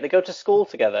 and yet they go to school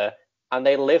together and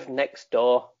they live next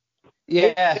door.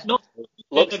 Yeah,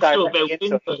 looks directly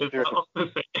into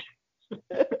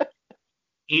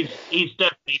He's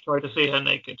definitely tried to see her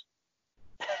naked.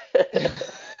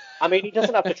 I mean, he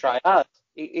doesn't have to try hard.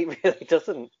 He really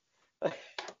doesn't.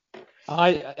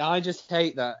 I just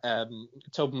hate that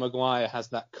Tobey Maguire has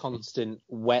that constant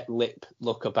wet lip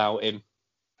look about him.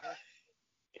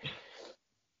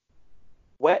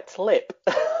 Wet lip?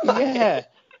 Yeah.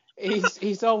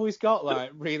 He's always got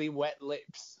like really wet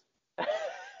lips.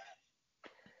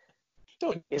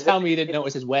 Don't tell me you didn't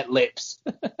notice his wet lips.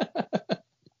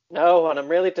 No, and I'm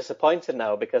really disappointed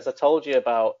now because I told you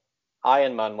about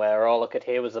Iron Man where all I could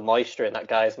hear was the moisture in that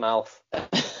guy's mouth.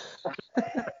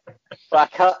 But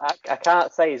I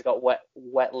can't say he's got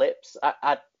wet lips.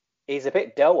 He's a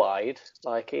bit doe-eyed.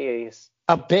 Like, he's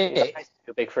a bit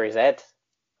too big for his head.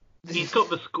 He's got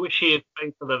the squishiest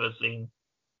face I've ever seen.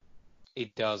 He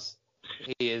does.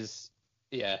 He is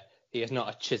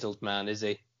not a chiseled man, is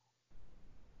he?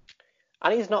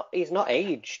 And he's not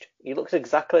aged. He looks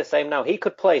exactly the same now. He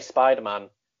could play Spider-Man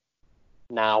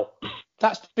now.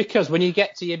 That's because when you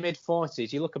get to your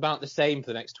mid-40s, you look about the same for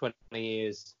the next 20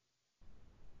 years.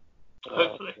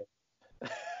 Hopefully.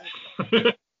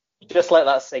 Just let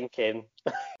that sink in.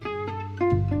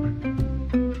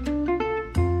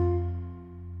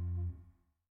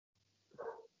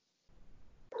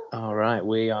 All right,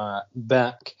 we are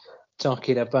back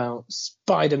talking about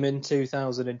Spider-Man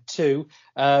 2002.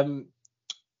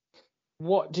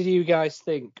 What did you guys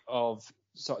think of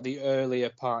sort of the earlier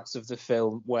parts of the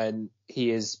film when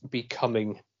he is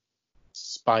becoming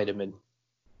Spider-Man?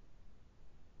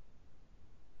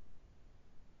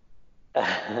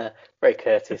 Very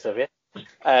courteous of you.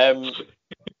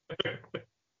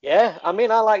 Yeah, I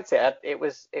mean, I liked it. It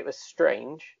was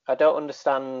strange. I don't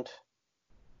understand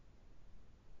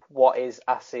what his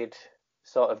acid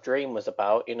sort of dream was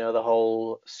about. You know, the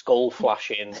whole skull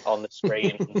flashing on the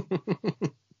screen.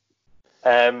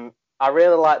 I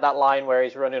really like that line where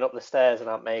he's running up the stairs and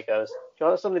Aunt May goes, "Do you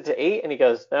want something to eat?" And he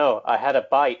goes, "No, I had a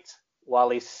bite,"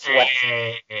 while he's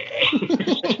sweating.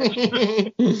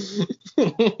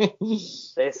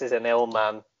 This is an ill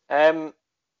man. And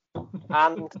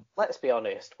let's be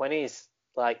honest, when he's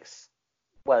like,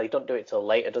 well, he don't do it till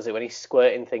later, does he? When he's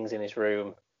squirting things in his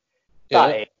room,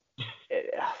 Yeah.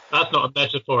 That's not a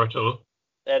metaphor at all.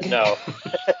 No.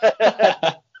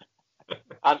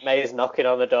 Aunt May's knocking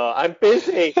on the door. "I'm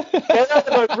busy. Get out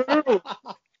of my room."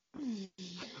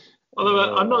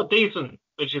 Although I'm not decent,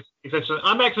 which is essentially,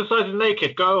 I'm exercising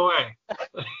naked. Go away.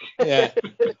 Yeah.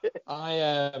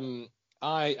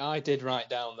 I did write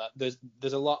down that there's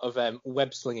a lot of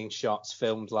web slinging shots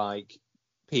filmed like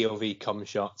POV cum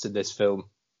shots in this film.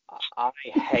 I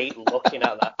hate looking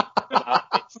at that.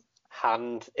 Its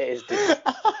hand. It is.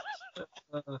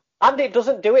 And it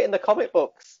doesn't do it in the comic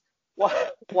books.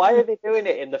 Why are they doing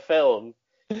it in the film?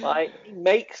 Like, he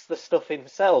makes the stuff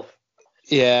himself.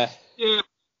 Yeah. Yeah.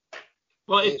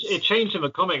 Well, it changed in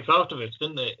the comics afterwards,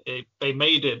 didn't it? They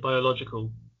made it biological.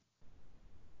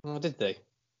 Oh, did they?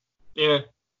 Yeah.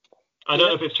 I don't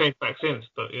know if it's changed back since,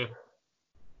 but yeah.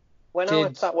 When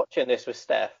I sat watching this with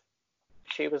Steph,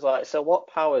 she was like, "So what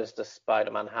powers does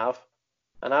Spider-Man have?"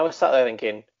 And I was sat there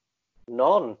thinking,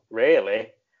 none,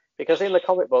 really. Because in the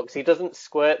comic books, he doesn't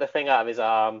squirt the thing out of his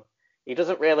arm. He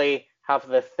doesn't really have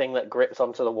the thing that grips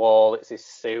onto the wall. It's his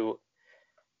suit.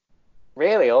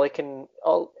 Really, all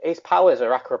his powers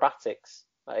are acrobatics.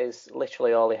 That is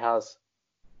literally all he has.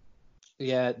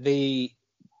 Yeah, the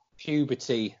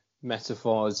puberty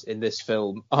metaphors in this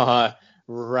film are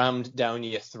rammed down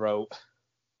your throat.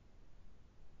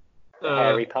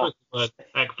 Hairy pants.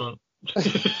 Excellent.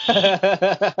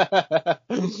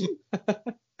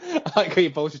 I like how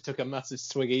you both just took a massive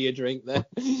swig of your drink there.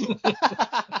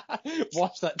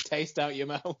 Watch that taste out your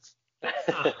mouth.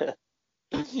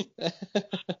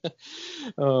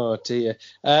 Oh dear.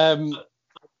 I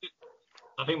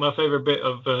think my favourite bit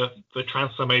of the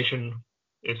transformation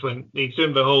is when he's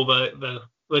doing the whole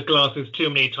the glasses too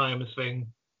many times thing.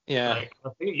 Yeah. Like, can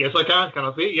I see it? Yes, I can. Can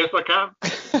I see it? Yes, I can.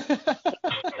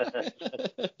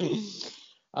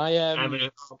 And then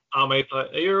our mate's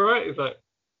like, "Are you alright?" He's like,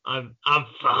 I'm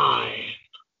fine.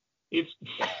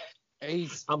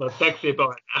 I'm a sexy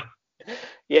boy now.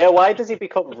 Yeah, why does he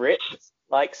become ripped?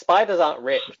 Like, spiders aren't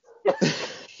ripped.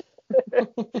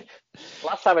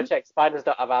 Last time I checked, spiders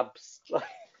don't have abs.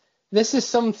 This is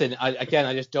something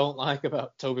I just don't like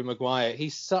about Tobey Maguire.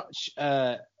 He's such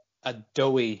a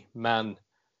doughy man.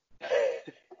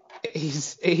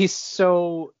 He's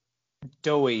so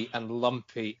doughy and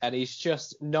lumpy, and he's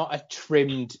just not a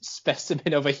trimmed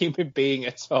specimen of a human being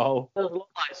at all. It does look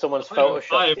like someone's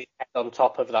photoshopped his head on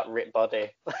top of that ripped body.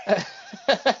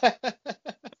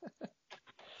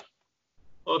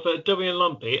 Also, doughy and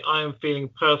lumpy, I am feeling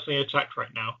personally attacked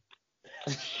right now.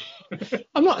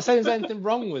 I'm not saying there's anything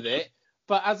wrong with it,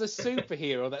 but as a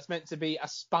superhero that's meant to be a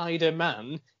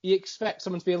Spider-Man, you expect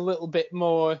someone to be a little bit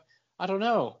more, I don't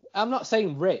know. I'm not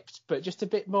saying ripped, but just a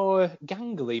bit more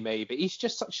gangly, maybe. He's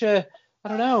just such a, I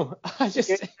don't know. You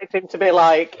expect him to be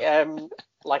like in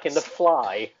The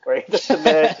Fly, where he just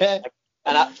emerges like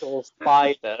an actual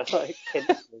spider, like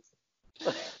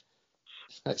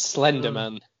like Slender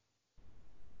Man.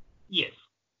 Yes.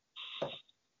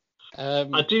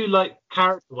 I do like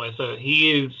character-wise, though.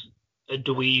 He is a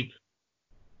dweeb.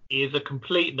 He is a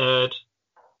complete nerd.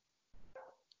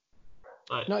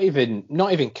 Like, not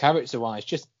even character-wise,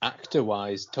 just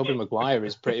actor-wise. Tobey Maguire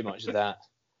is pretty much that.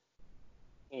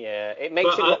 Yeah, it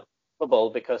makes it look lovable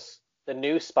because the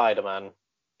new Spider-Man,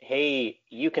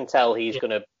 you can tell he's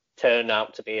going to turn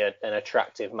out to be an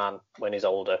attractive man when he's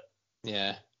older.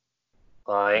 Yeah.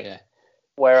 Whereas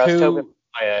Tobey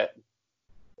Maguire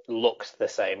looks the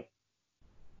same.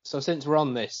 So since we're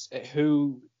on this,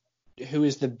 who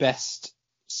is the best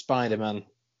Spider-Man,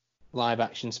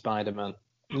 live-action Spider-Man?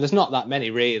 I mean, there's not that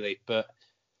many really, but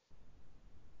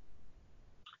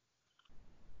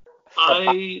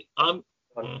I'm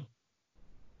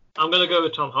gonna go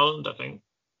with Tom Holland, I think,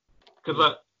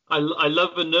 because I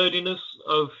love the nerdiness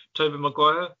of Tobey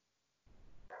Maguire,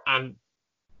 and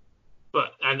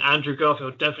Andrew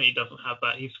Garfield definitely doesn't have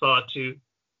that. He's far too.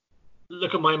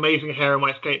 Look at my amazing hair and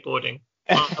my skateboarding.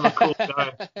 I'm a cool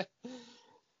guy.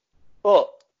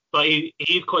 But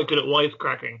he's quite good at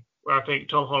wisecracking, where I think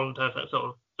Tom Holland has that sort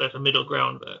of, there's a middle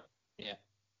ground there. Yeah.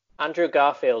 Andrew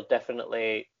Garfield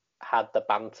definitely had the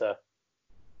banter.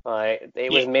 Like,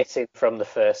 it was missing from the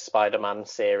first Spider-Man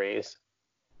series.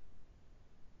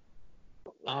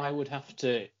 I would have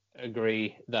to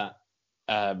agree that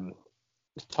Tom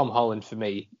Holland for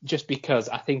me, just because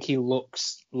I think he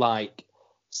looks like...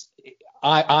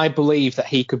 I believe that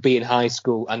he could be in high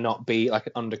school and not be like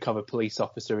an undercover police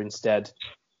officer instead.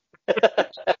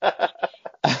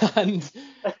 And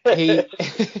he... yeah,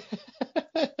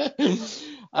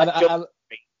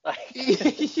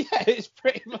 it's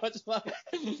pretty much like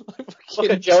look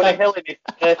at Jonah Hill in his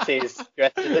 30s,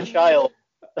 dressed as a child.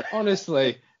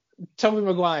 Honestly, Tobey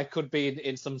Maguire could be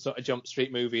in some sort of Jump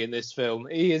Street movie in this film.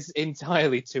 He is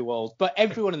entirely too old, but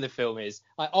everyone in the film is.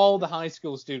 Like, all the high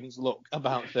school students look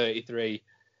about 33.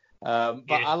 But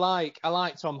yeah. I like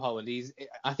Tom Holland.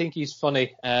 I think he's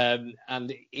funny, and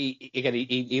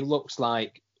he looks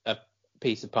like a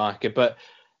piece of Parker. But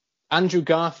Andrew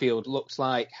Garfield looks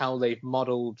like how they've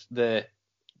modelled the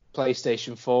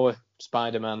PlayStation 4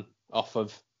 Spider-Man off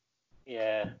of.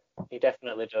 Yeah, he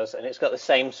definitely does, and it's got the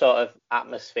same sort of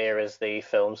atmosphere as the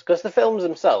films. Because the films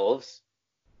themselves,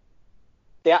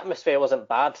 the atmosphere wasn't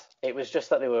bad. It was just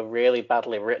that they were really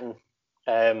badly written.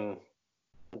 They're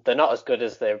not as good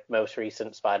as the most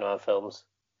recent Spider-Man films.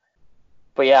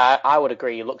 But yeah, I would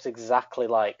agree. It looks exactly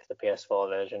like the PS4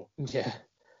 version. Yeah.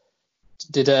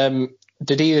 Did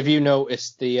either of you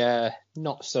notice the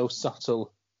not so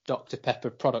subtle Dr.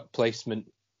 Pepper product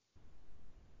placement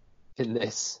in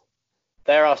this?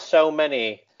 There are so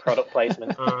many product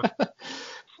placements.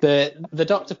 The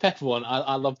Dr. Pepper one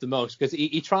I love the most because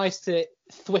he tries to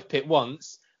thwip it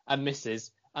once and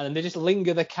misses, and then they just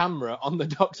linger the camera on the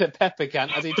Dr. Pepper can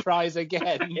as he tries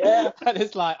again. Yeah. And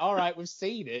it's like, all right, we've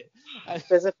seen it.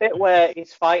 There's a bit where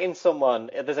he's fighting someone.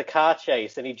 There's a car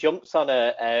chase, and he jumps on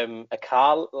a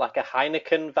car, like a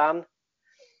Heineken van.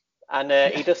 And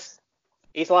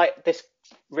he's like this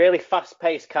really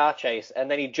fast-paced car chase,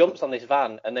 and then he jumps on this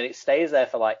van, and then it stays there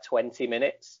for like 20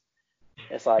 minutes.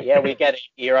 It's like, yeah, we get it.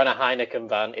 You're on a Heineken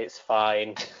van. It's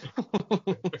fine.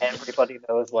 Everybody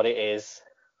knows what it is.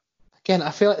 Again,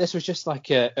 I feel like this was just like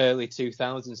a early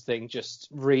 2000s thing, just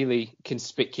really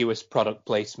conspicuous product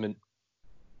placement.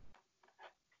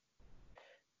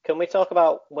 Can we talk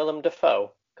about Willem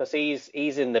Dafoe? Because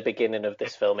he's in the beginning of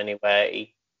this film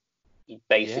anyway. He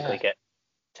basically gets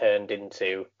turned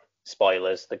into,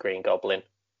 spoilers, the Green Goblin.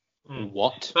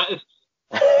 What? That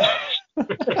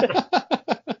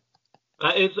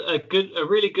is a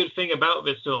really good thing about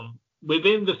this film.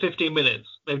 Within the 15 minutes,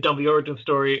 they've done the origin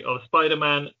story of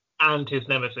Spider-Man and his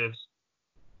nemesis,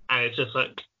 and it's just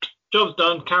like, job's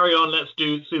done, carry on, let's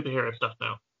do superhero stuff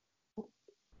now.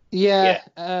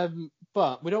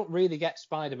 But we don't really get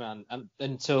Spider-Man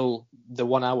until the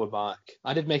 1 hour mark.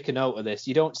 I did make a note of this.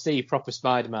 You don't see proper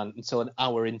Spider-Man until an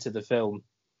hour into the film.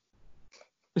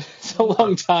 It's a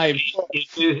long time.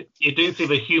 You do see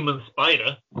the human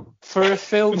spider. For a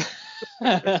film.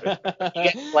 You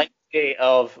get plenty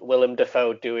of Willem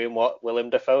Dafoe doing what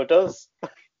Willem Dafoe does.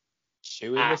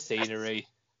 Chewing the scenery.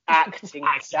 Acting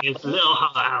his little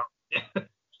heart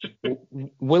out.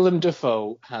 Willem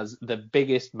Dafoe has the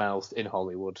biggest mouth in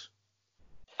Hollywood.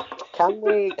 Can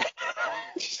we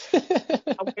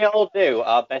all do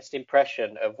our best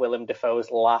impression of Willem Dafoe's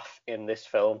laugh in this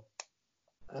film?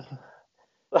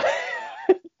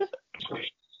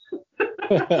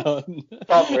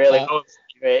 Tom really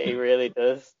he really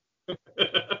does.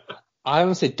 I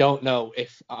honestly don't know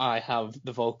if I have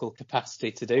the vocal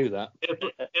capacity to do that.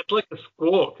 It's like a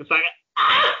squawk. It's like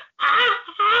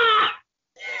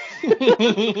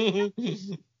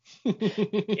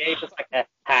yeah, just like a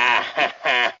ha ha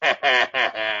ha.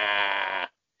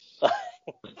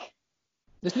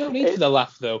 There's no need for the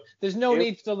laugh, though. There's no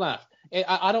need for the laugh.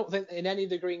 I don't think in any of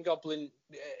the Green Goblin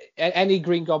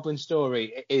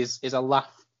story is a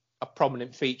laugh a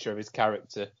prominent feature of his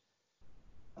character.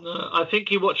 No, I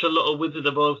think you watch a lot of Wizard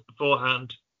of Oz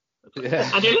beforehand. Yeah.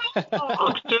 And you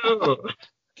laugh too.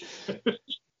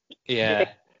 Yeah.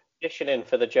 Auditioning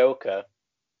for the Joker,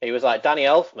 he was like, Danny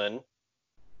Elfman,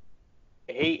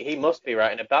 He must be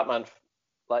writing a Batman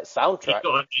like soundtrack.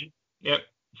 Yep.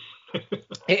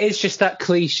 It is just that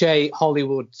cliche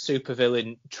Hollywood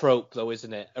supervillain trope, though,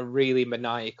 isn't it? A really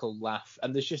maniacal laugh,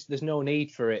 and there's no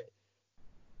need for it.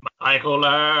 Maniacal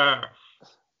laugh.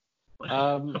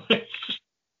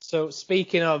 So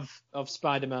speaking of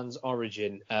Spider-Man's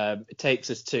origin, it takes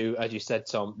us to, as you said,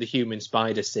 Tom, the human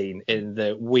spider scene in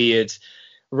the weird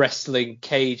wrestling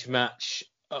cage match,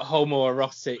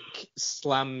 homoerotic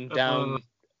slam down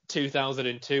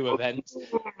 2002 event.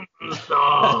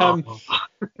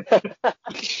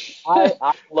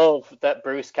 I love that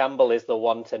Bruce Campbell is the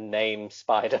one to name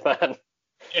Spider-Man.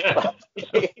 Yeah.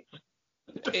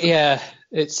 Yeah,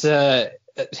 it's a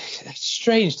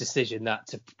strange decision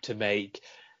that to make.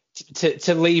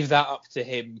 To leave that up to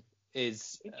him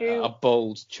is a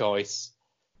bold choice.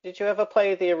 Did you ever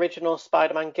play the original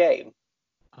Spider-Man game?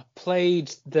 I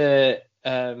played the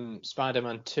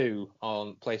Spider-Man 2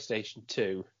 on PlayStation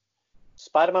 2.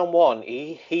 Spider-Man 1,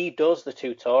 he does the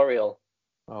tutorial.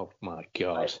 Oh my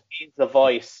god. He's the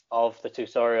voice of the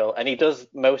tutorial, and he does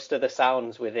most of the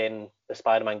sounds within the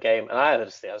Spider-Man game, and I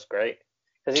just think that's great.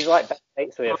 Because he's like best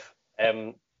mates with,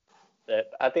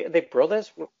 I think they're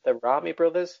brothers, the Raimi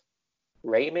brothers.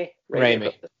 Raimi,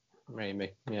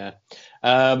 yeah.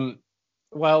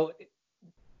 Well,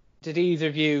 did either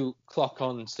of you clock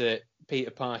on to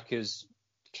Peter Parker's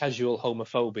casual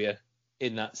homophobia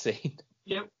in that scene?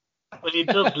 Yep. Well, he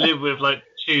does live with like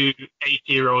two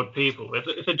 80-year-old people.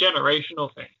 It's a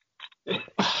generational thing.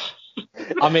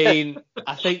 I mean,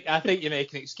 I think you're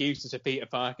making excuses for Peter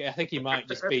Parker. I think he might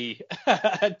just be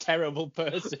a terrible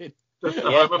person.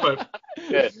 Yeah.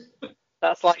 Good.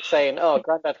 That's like saying, "Oh,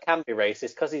 Grandad can be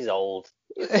racist because he's old."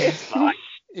 It's fine.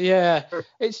 Yeah,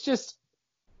 it's just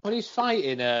when he's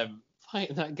fighting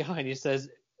that guy, and he says,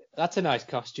 "That's a nice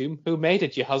costume. Who made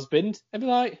it? Your husband?" I'd be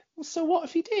like, well, "So what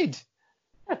if he did?"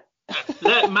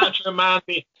 Let Macho Man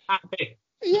be happy.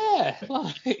 Yeah,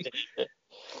 like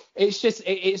it's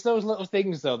those little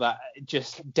things though that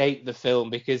just date the film,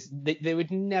 because they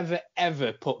would never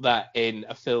ever put that in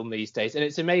a film these days, and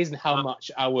it's amazing how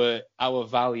much our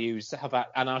values have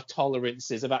and our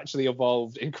tolerances have actually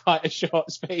evolved in quite a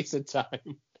short space of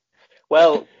time.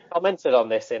 Well, commented on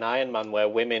this in Iron Man, where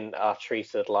women are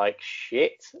treated like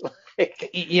shit.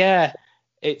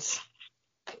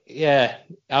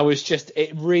 I was just,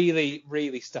 it really,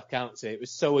 really stuck out to me. It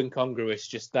was so incongruous,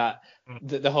 just that,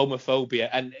 the homophobia,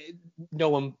 and no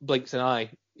one blinks an eye.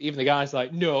 Even the guy's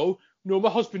like, no, my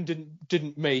husband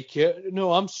didn't make it.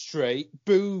 No, I'm straight.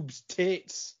 Boobs,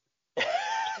 tits.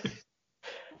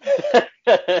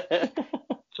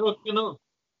 Talking of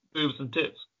boobs and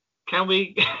tits, can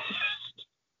we...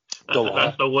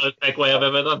 That's the worst segue I've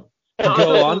ever done.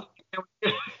 Go on.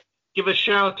 Give a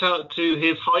shout out to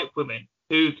his hype women,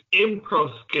 whose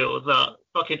improv skills are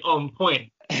fucking on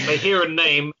point. They hear a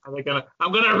name and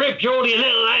I'm gonna rip your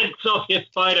little legs off, you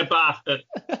spider bastard.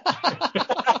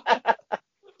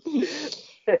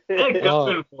 They're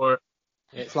going for it.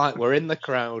 It's like we're in the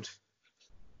crowd.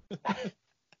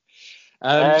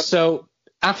 So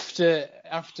after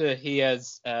he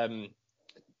has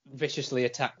viciously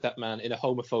attacked that man in a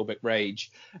homophobic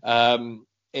rage,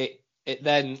 it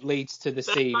then leads to the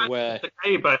scene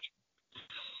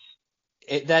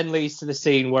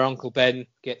where Uncle Ben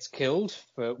gets killed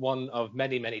for one of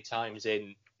many, many times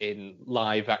in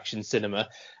live action cinema.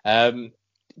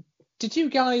 Did you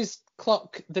guys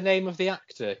clock the name of the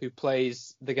actor who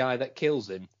plays the guy that kills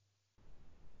him?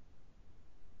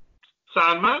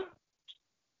 Sandman?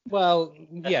 Well,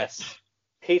 yes.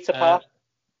 Peter Parker.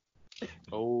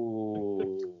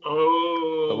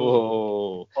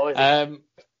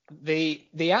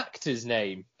 The actor's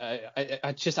name,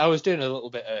 I was doing a little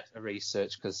bit of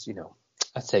research because,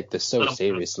 I take this so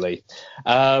seriously.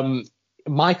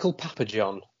 Michael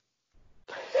Papajohn.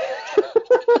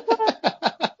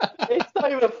 It's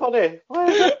not even funny.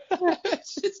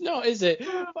 It's not, is it?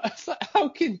 It's like, how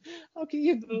can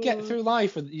you get through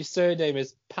life with your surname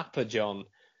is Papajohn?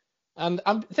 And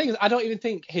I don't even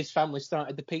think his family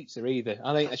started the pizza either.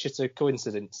 I think that's just a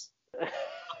coincidence. I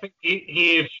think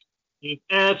he's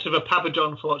heir to the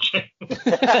Papajohn fortune. Do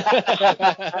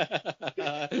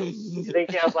you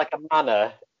think he has like a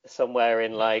manor somewhere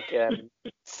in like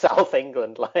South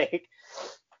England, like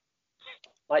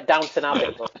Downton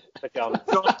Abbey for John?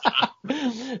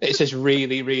 It's just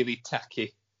really, really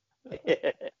tacky.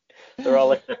 They're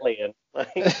all Italian.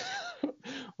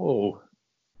 Oh,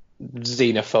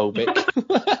 xenophobic.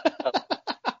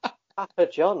 Papa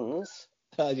John's.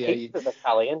 Yeah, Pizza's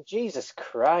Italian. Jesus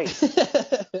Christ.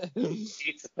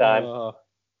 Pizza time. Oh,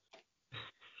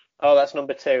 that's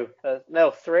number 2.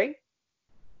 No, 3.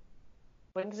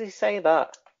 When does he say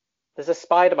that? There's a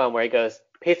Spider-Man where he goes,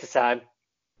 "Pizza time."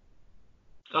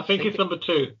 I think it's number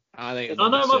 2. I think it's Oh,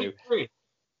 no, number it might 2. be 3.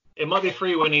 It might be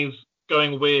 3 when he's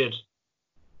going weird.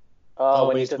 Oh,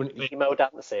 when he he's- does when- emo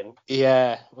dancing.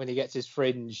 Yeah, when he gets his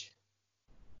fringe.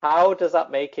 How does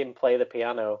that make him play the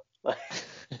piano?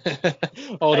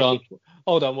 Hold on.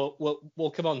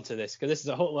 We'll come on to this because this is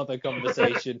a whole other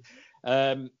conversation.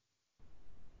 What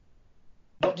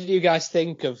did you guys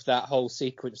think of that whole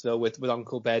sequence though, with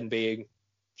Uncle Ben being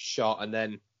shot and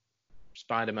then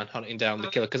Spider-Man hunting down the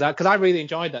killer? Because I really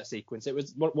enjoyed that sequence. It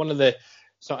was one of the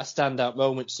sort of standout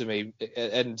moments to me,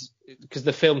 and because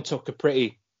the film took a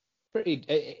pretty.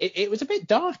 It was a bit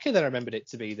darker than I remembered it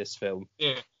to be. This film.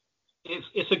 Yeah.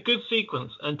 It's a good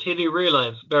sequence until you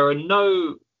realise there are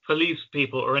no police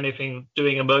people or anything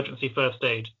doing emergency first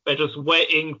aid. They're just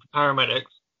waiting for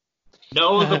paramedics.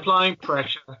 No one's applying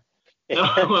pressure.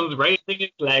 No one's raising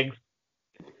his legs.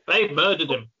 They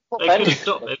murdered him. They could have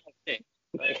stopped it.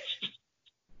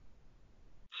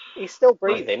 He's still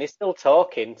breathing. He's still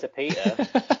talking to Peter.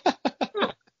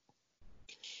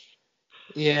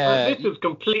 Yeah. This is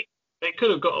complete. They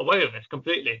could have got away with this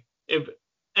completely. If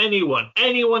anyone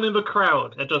in the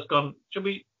crowd had just gone, should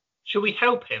we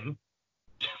help him?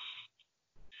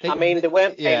 I mean, they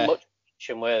weren't paying much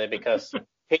attention, were they? Because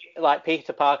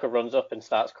Peter Parker runs up and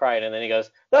starts crying, and then he goes,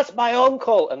 "That's my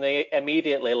uncle," and they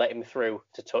immediately let him through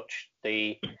to touch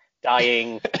the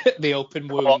dying, the open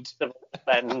wound. corpse of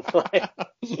Ben.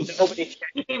 Nobody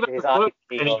checked his eyes.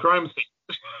 Any crime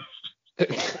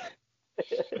scene.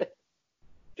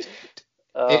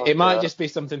 It might just be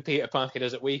something Peter Parker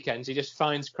does at weekends. He just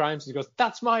finds crimes and he goes,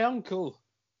 "That's my uncle."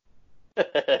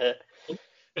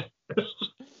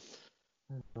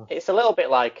 It's a little bit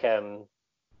like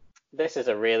this is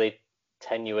a really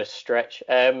tenuous stretch.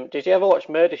 Did you ever watch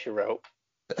Murder, She Wrote?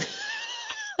 It's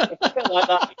a bit like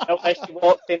that, you know, where she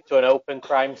walks into an open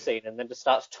crime scene and then just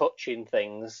starts touching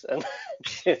things, and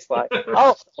she's like,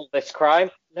 "I'll solve this crime."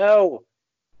 No,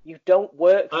 you don't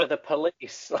work for the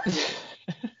police.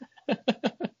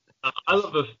 I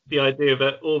love the idea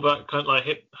that all that kind of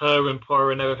like her and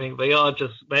Poirot and everything,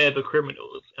 they're the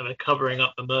criminals and they're covering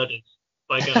up the murders.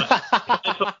 Like,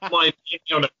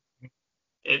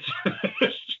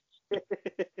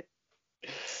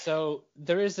 So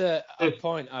there is a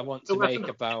point I want to make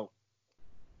about.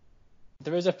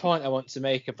 There is a point I want to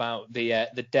make about the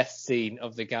death scene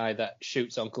of the guy that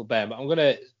shoots Uncle Ben, but I'm going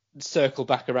to circle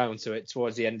back around to it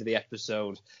towards the end of the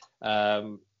episode.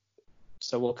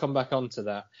 So we'll come back onto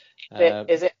that.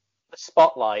 Is it the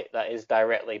spotlight that is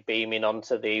directly beaming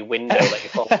onto the window that you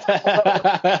fall?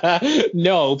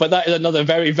 No, but that is another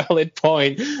very valid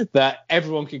point, that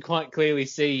everyone can quite clearly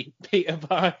see Peter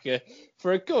Parker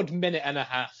for a good minute and a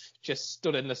half just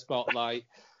stood in the spotlight.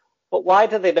 But why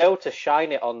do they know to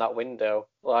shine it on that window?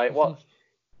 Like, what?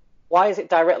 Why is it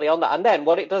directly on that? And then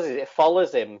what it does is it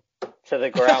follows him to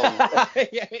the ground.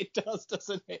 Yeah, it does,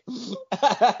 doesn't it?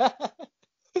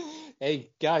 Hey,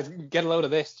 guys, get a load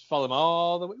of this. Follow him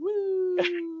all the way. Woo!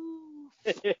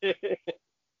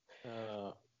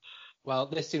 Well,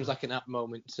 this seems like an apt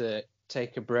moment to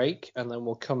take a break, and then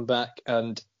we'll come back,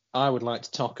 and I would like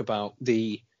to talk about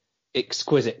the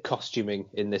exquisite costuming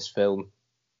in this film.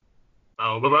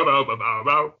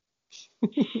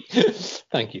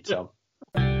 Thank you, Tom.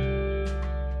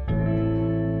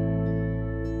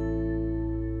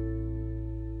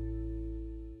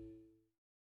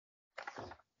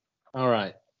 All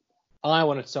right. I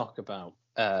want to talk about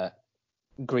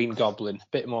Green Goblin, a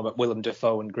bit more about Willem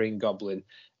Dafoe and Green Goblin.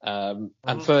 And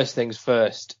first things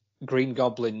first, Green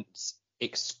Goblin's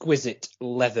exquisite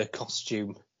leather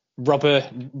costume.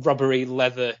 Rubbery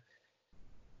leather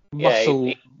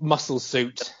muscle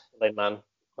suit. Man.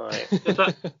 Right. Is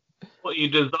that what you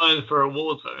designed for a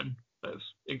war zone? That's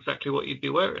exactly what you'd be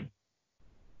wearing.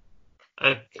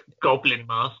 A goblin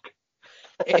mask.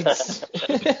 It's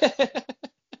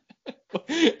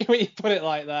when you put it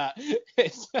like that,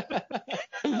 it's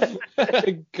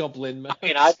a goblin man. I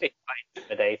mean, I'd be quite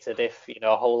intimidated if, you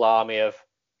know, a whole army of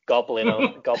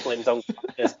goblins on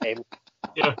corners came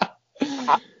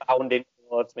pounding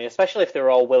towards me, especially if they were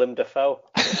all Willem Dafoe.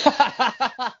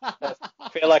 I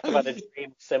feel like I've had a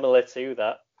dream similar to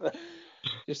that.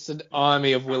 Just an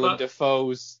army of Willem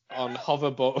Dafoes on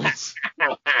hoverboards.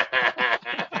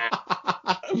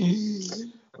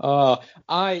 But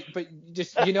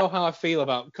just, you know how I feel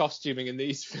about costuming in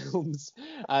these films,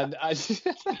 and I just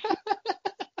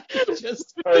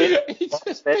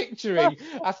picturing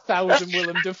 1,000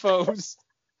 Willem Dafoes.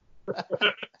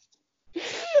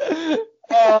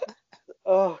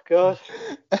 Oh God.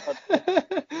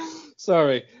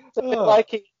 Sorry. It's a bit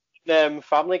like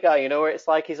Family Guy, you know, where it's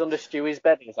like he's under Stewie's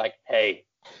bed and he's like, "Hey,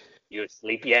 you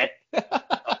asleep yet?" And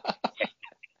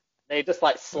he just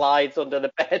like slides under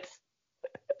the bed.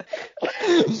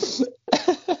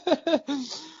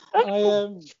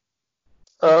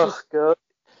 Oh god.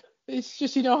 It's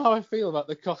just, you know how I feel about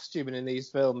the costuming in these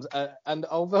films, and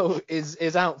although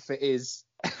his outfit is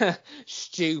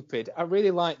stupid, I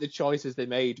really like the choices they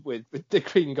made with the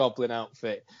Green Goblin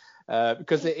outfit,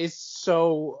 because it is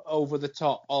so over the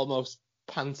top, almost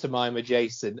pantomime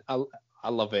adjacent. I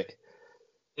love it.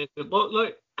 Well,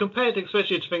 like compared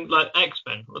especially to things like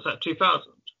X-Men, what's that,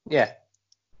 2000? Yeah.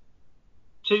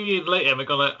 2 years later, we're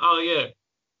going like, oh yeah,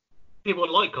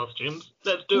 people like costumes.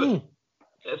 Let's do it.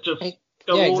 Let's just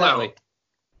go all exactly. out.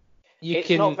 It's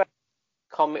not very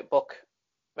comic book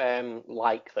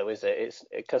like though, is it? It's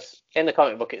because in the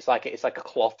comic book it's like a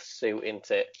cloth suit,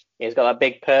 isn't it? He's got that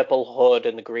big purple hood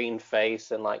and the green face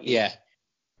and and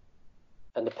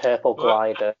the purple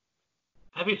glider.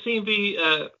 Have you seen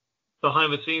the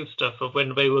behind the scenes stuff of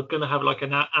when they were going to have like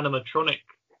an animatronic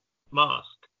mask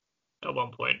at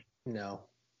one point? No.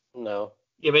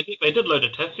 Yeah, they did a load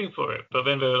of testing for it, but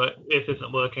then they were like, this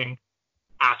isn't working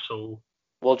at all.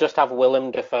 We'll just have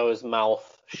Willem Dafoe's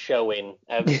mouth showing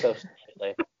ever so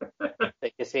slightly. So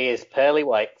you see his pearly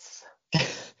whites.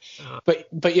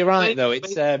 But you're right though.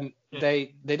 It's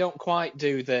they don't quite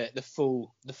do the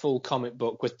full comic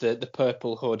book with the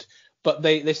purple hood, but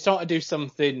they start to do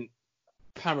something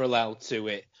parallel to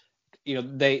it. You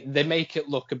know, they make it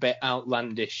look a bit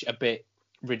outlandish, a bit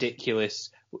ridiculous,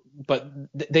 but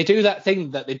they do that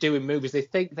thing that they do in movies. They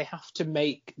think they have to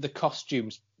make the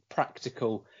costumes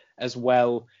practical as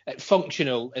well,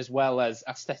 functional as well as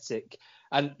aesthetic,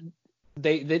 and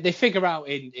they figure out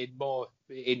in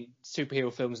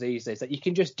superhero films these days that you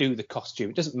can just do the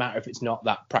costume. It doesn't matter if it's not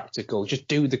that practical, just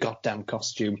do the goddamn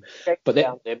costume.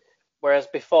 Whereas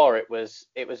before it was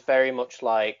very much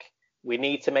like, we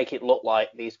need to make it look like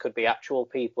these could be actual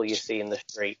people you see in the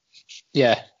street.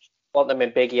 Yeah. Want them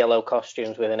in big yellow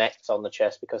costumes with an X on the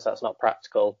chest because that's not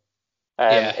practical.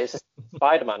 It's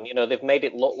Spider-Man. You know, they've made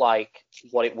it look like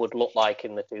what it would look like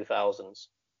in the 2000s.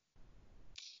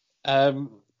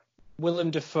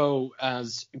 Willem Dafoe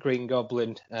as Green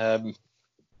Goblin. Do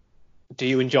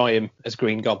you enjoy him as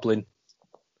Green Goblin?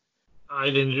 I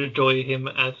didn't enjoy him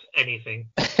as anything.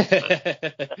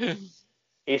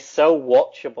 He's so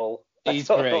watchable. He's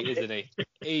great, isn't he?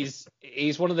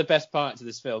 He's one of the best parts of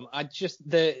this film.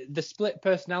 The split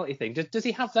personality thing. Does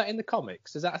he have that in the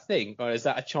comics? Is that a thing, or is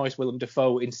that a choice Willem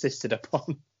Dafoe insisted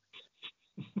upon?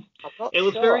 It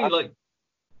was very like.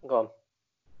 Go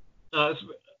on.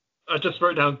 I just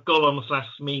wrote down Gollum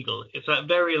 / Smeagol. It's that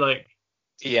very like.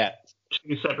 Yeah.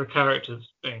 Two separate characters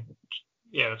thing.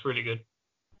 Yeah, it's really good.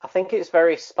 I think it's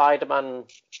very Spider-Man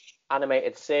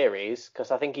animated series,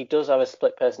 because I think he does have a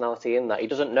split personality in that. He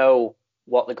doesn't know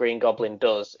what the Green Goblin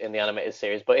does in the animated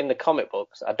series, but in the comic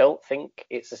books, I don't think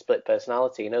it's a split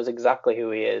personality. He knows exactly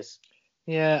who he is.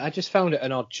 Yeah, I just found it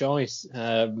an odd choice,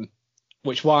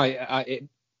 which why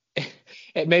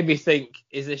it made me think: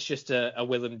 is this just a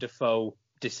Willem Dafoe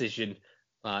decision?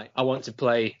 Like, I want to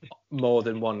play more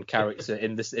than one character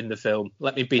in the film.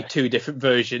 Let me be two different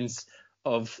versions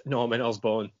of Norman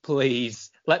Osborn, please.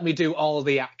 Let me do all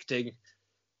the acting.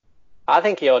 I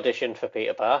think he auditioned for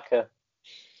Peter Parker.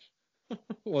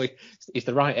 Well, he's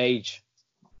the right age.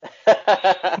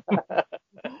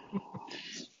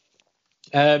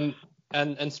 And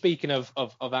speaking of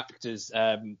actors,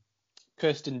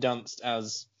 Kirsten Dunst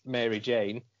as Mary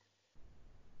Jane,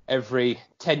 every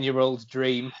 10-year-old's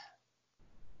dream.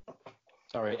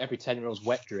 Sorry, every 10-year-old's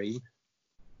wet dream.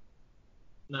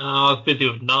 No, I was busy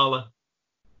with Nala.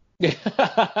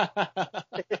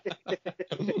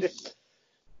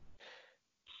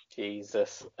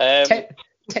 Jesus.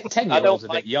 10-year-olds a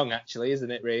bit young, actually, isn't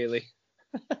it, really?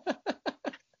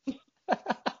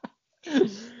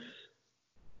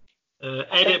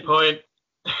 Edit point.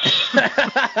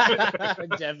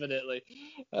 Definitely.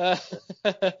 All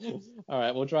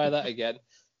right, we'll try that again.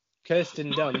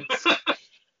 Kirsten Dunst.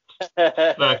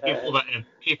 No, keep all that in.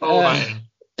 Keep all that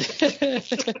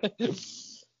in.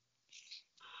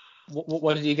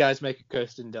 What did you guys make of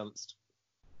Kirsten Dunst?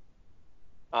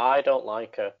 I don't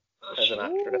like her as an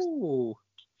actress.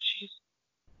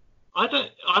 I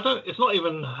don't. It's not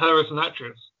even her as an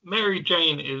actress. Mary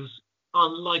Jane is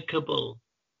unlikable,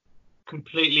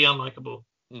 completely unlikable.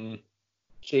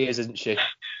 She is, isn't she?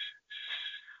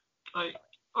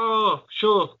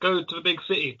 Sure, go to the big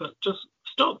city, but just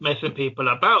stop messing people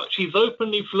about. She's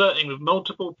openly flirting with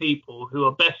multiple people who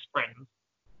are best friends.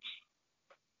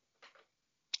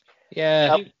 Yeah.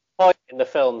 At one point in the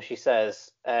film, she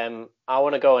says, I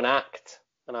want to go and act.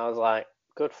 And I was like,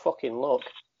 good fucking luck.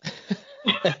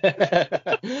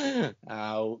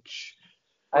 Ouch.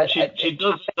 She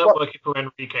does start working for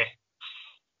Enrique.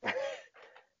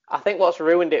 I think what's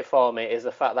ruined it for me is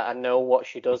the fact that I know what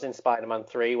she does in Spider-Man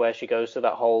 3, where she goes to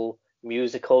that whole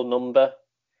musical number.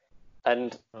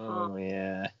 And Oh,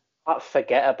 yeah. I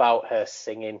forget about her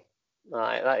singing.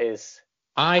 Like, that is...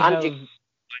 I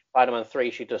Spider-Man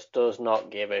 3, she just does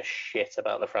not give a shit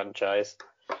about the franchise.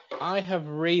 have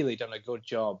really done a good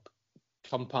job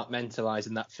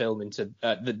compartmentalizing that film into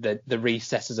the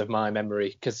recesses of my memory,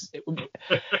 because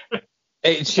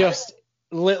it's just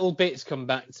little bits come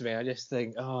back to me. I just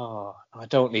think, oh, I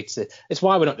don't need to. It's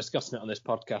why we're not discussing it on this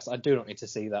podcast. I do not need to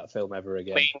see that film ever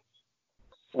again.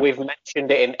 We've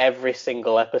mentioned it in every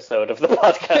single episode of the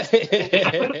podcast.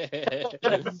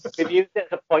 We've used it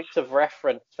as a point of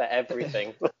reference for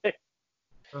everything.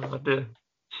 Oh, dear.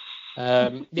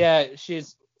 Yeah, she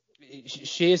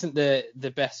isn't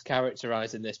the best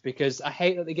characterized in this, because I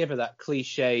hate that they give her that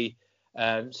cliche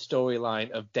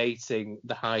storyline of dating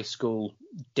the high school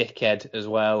dickhead as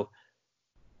well.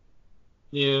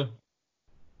 Yeah.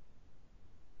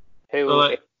 Who?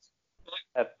 Well,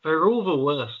 they're all the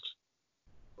worst.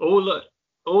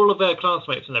 All of their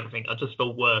classmates and everything are just the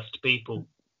worst people.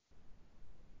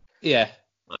 Yeah.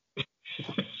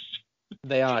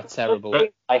 They are terrible.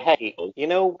 I hate. You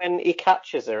know when he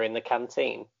catches her in the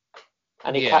canteen,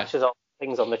 and he catches all the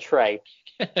things on the tray.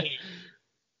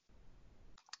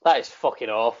 That is fucking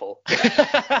awful. Is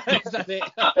that it?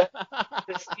 The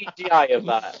CGI of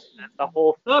that, the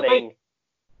whole thing.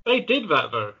 They did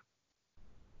that though.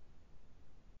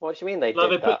 What do you mean they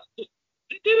did that?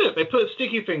 They did it. They put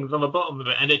sticky things on the bottom of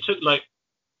it, and it took like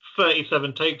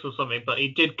 37 takes or something, but he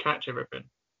did catch everything.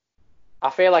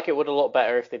 I feel like it would have looked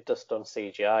better if they'd just done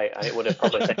CGI, and it would have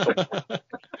probably taken.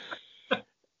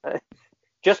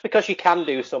 Just because you can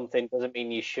do something doesn't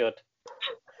mean you should.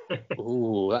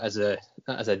 Ooh, that is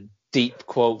a deep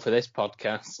quote for this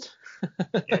podcast.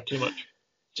 Yeah, too much.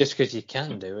 Just because you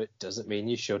can do it doesn't mean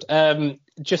you should.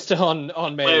 Just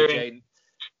on Mary Jane.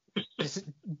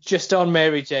 Just on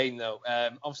Mary Jane though.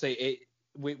 Obviously,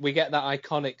 we get that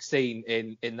iconic scene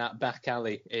in that back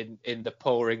alley in the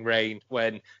pouring rain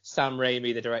when Sam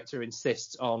Raimi, the director,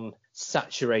 insists on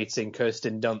saturating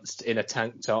Kirsten Dunst in a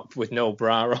tank top with no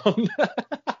bra on.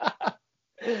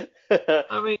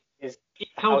 I mean, it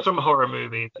comes from horror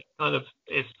movies. It kind of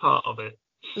is part of it.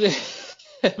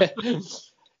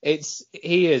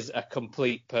 He is a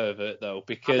complete pervert though,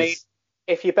 because I mean,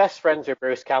 if you're best friends with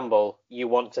Bruce Campbell, you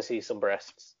want to see some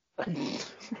breasts.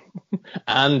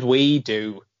 And we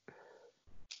do.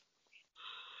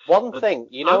 One thing,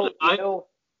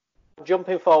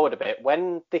 jumping forward a bit,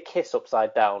 when they kiss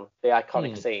upside down, the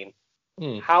iconic scene,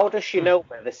 how does she know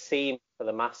where the seam for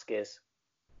the mask is?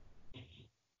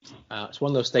 It's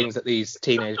one of those things that these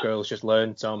teenage girls just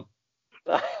learn, Tom.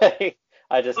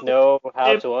 I just know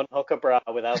how to unhook a bra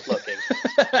without looking.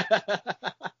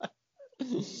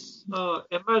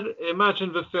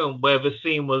 Imagine the film where the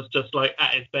scene was just like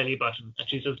at his belly button, and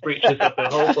she just reaches up her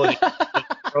whole body,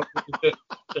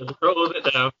 just rolls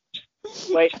it down.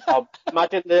 Wait, Bob,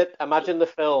 imagine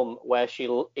the film where he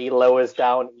lowers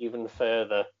down even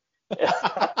further.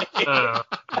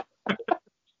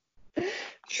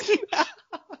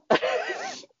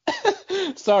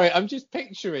 Sorry, I'm just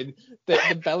picturing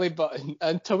the belly button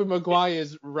and Tobey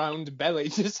Maguire's round belly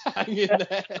just hanging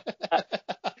there.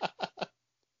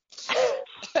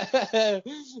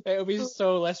 It'll be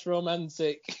so less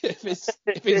romantic if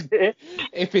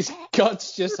his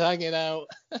gut's just hanging out.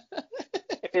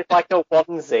 If it's like a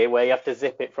onesie where you have to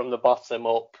zip it from the bottom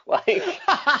up, like.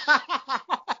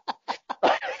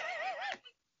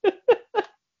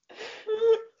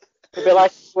 It'd be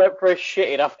like if you went for a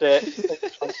shit, you'd have to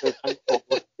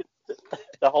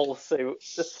the whole suit.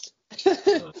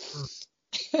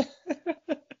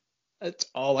 That's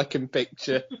all I can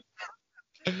picture.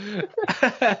 It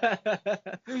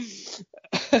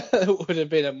would have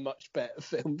been a much better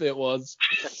film than it was.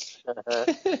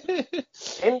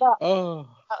 In that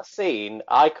scene,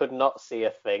 I could not see a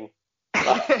thing.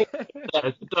 Like,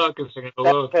 it's the darkest thing in the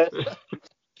world.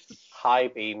 High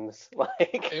beams,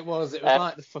 like it was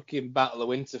like the fucking Battle of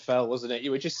Winterfell, wasn't it?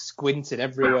 You were just squinting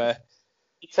everywhere.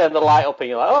 You turn the light up and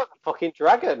you're like, oh, fucking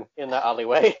dragon in that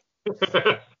alleyway.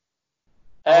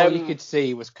 All you could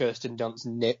see was Kirsten Dunst's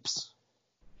nips.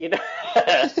 You know,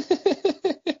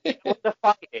 when they're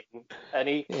fighting and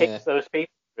he kicks those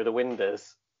people through the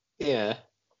windows. Yeah.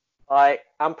 Like,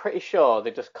 I'm pretty sure they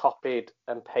just copied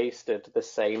and pasted the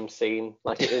same scene.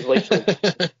 Like, it was literally.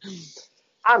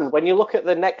 And when you look at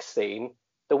the next scene,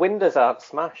 the windows aren't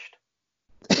smashed.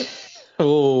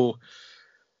 Oh.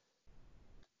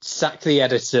 Sack the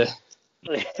editor.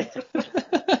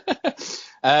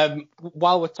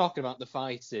 While we're talking about the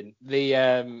fighting,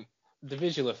 the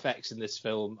visual effects in this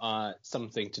film are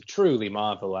something to truly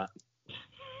marvel at.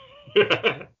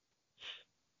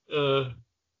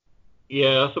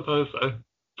 Yeah, I suppose so.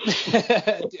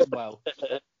 Well,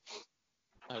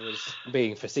 I was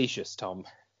being facetious, Tom.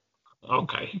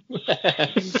 Okay.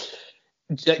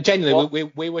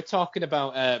 Genuinely, we were talking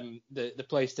about the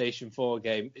PlayStation 4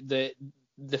 game.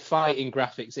 The fighting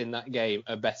graphics in that game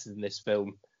are better than this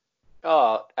film.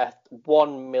 Oh,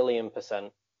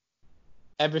 1,000,000%.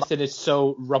 Everything is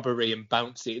so rubbery and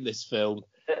bouncy in this film.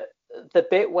 The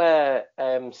bit where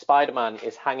Spider-Man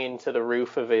is hanging to the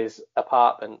roof of his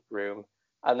apartment room,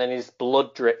 and then his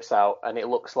blood drips out, and it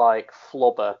looks like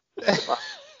flubber.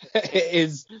 It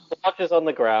is. Rogers on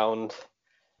the ground,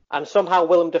 and somehow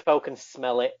Willem Dafoe can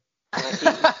smell it.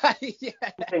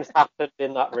 Things happened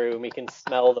in that room. He can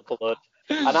smell the blood,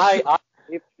 and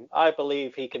I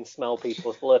believe he can smell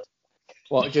people's blood.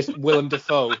 What? Just Willem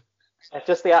Dafoe?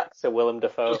 Just the actor Willem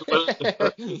Dafoe.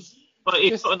 But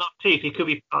he's got enough teeth. He could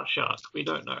be part shark. We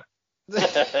don't know.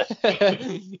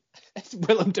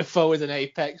 Willem Dafoe is an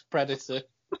apex predator.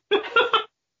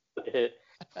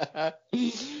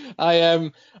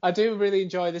 I do really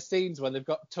enjoy the scenes when they've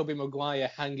got Tobey Maguire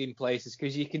hanging places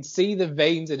because you can see the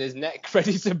veins in his neck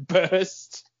ready to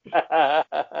burst.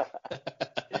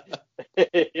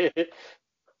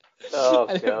 Oh,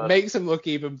 and God. It makes him look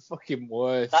even fucking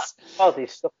worse. That's because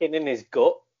he's stuck in his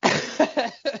gut.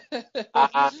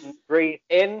 And breathe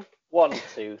in 1, 2,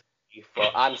 3, 4,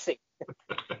 and 6.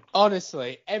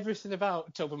 Honestly, everything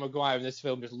about Tobey Maguire in this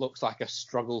film just looks like a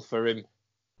struggle for him.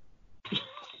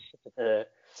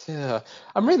 Yeah,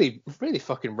 I'm really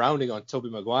fucking rounding on Tobey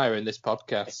Maguire in this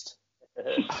podcast.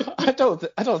 I don't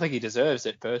think he deserves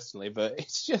it personally, but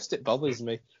it bothers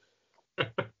me.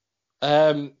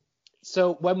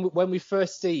 So when we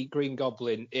first see Green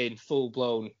Goblin in full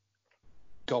blown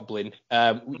Goblin,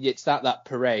 it's that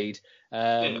parade,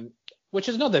 which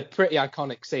is another pretty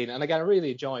iconic scene, and again I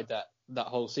really enjoyed that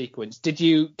whole sequence. Did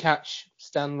you catch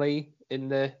Stan Lee in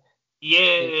the?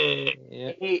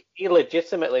 Yeah. He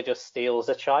legitimately just steals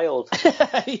a child.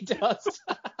 He does.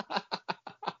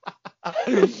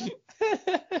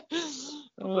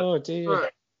 Oh dear.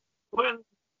 When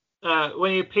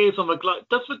he appears on the glider,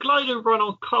 does the glider run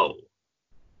on coal?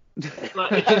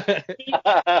 Like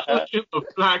it's of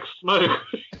black smoke.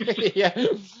 Yeah.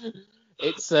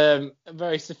 It's a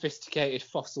very sophisticated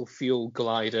fossil fuel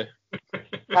glider.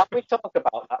 Can we talk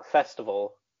about that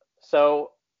festival?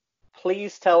 So,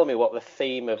 please tell me what the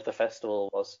theme of the festival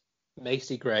was.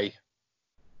 Macy Gray.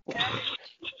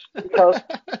 Because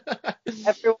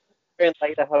everyone was wearing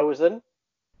lederhosen,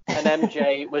 and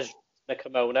MJ was in a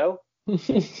kimono.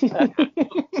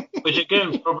 Which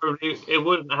again, probably it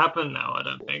wouldn't happen now, I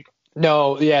don't think.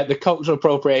 No, yeah, the cultural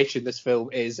appropriation in this film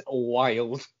is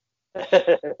wild.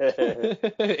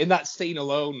 In that scene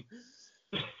alone.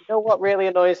 You know what really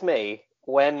annoys me?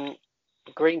 When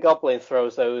Green Goblin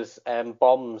throws those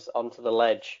bombs onto the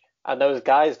ledge, and those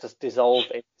guys just dissolve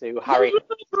into Harry.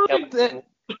 The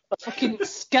fucking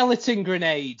skeleton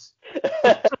grenade.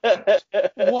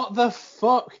 What the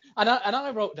fuck? And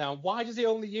I wrote down, why does he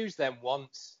only use them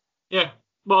once? Yeah.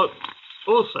 Well,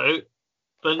 also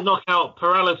the knockout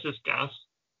paralysis gas.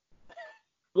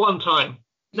 One time.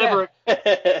 Never.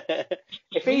 Yeah.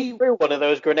 If he threw one of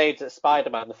those grenades at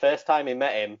Spider-Man the first time he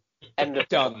met him, end of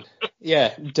done.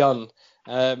 Yeah, done.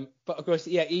 But of course,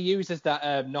 yeah, he uses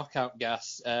that knockout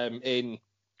gas in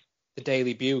the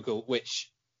Daily Bugle,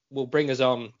 which will bring us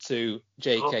on to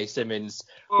J.K. Simmons,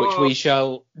 which we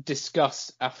shall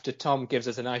discuss after Tom gives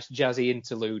us a nice jazzy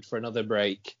interlude for another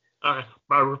break. That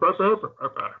was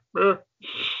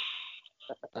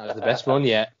the best one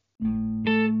yet.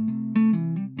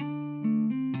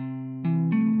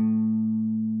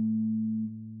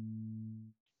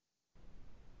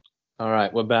 All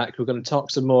right, we're back. We're going to talk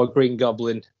some more Green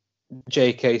Goblin,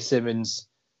 J.K. Simmons,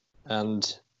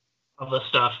 and other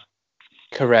stuff.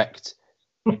 Correct.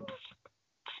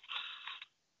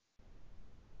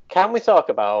 Can we talk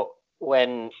about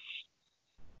when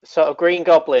sort of Green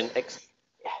Goblin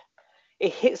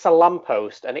it hits a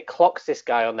lamppost and it clocks this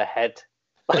guy on the head?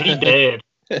 He did.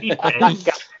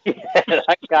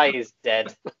 That guy is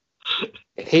dead.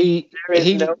 There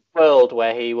is no world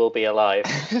where he will be alive.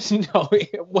 No,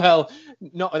 well,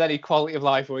 not with any quality of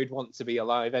life where he'd want to be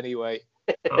alive anyway.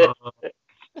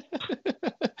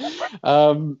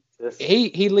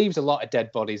 He leaves a lot of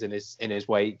dead bodies in his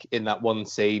wake in that one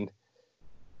scene.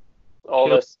 All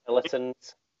those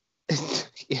skeletons.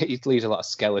 He leaves a lot of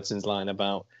skeletons lying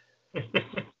about.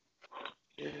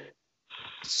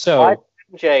 So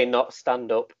MJ not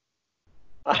stand up?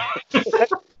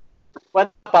 When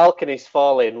the balcony's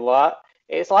falling, what?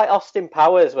 It's like Austin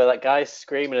Powers, where that guy's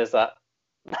screaming as that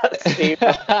scene.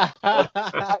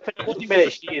 For 20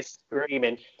 minutes, she is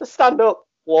screaming. Just stand up,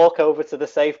 walk over to the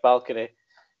safe balcony,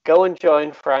 go and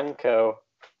join Franco.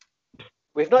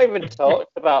 We've not even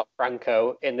talked about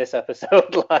Franco in this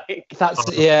episode.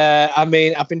 I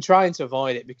mean, I've been trying to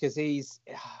avoid it because he's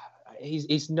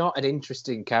not an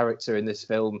interesting character in this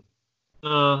film.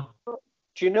 Do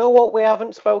you know what we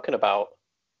haven't spoken about?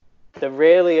 The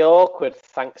really awkward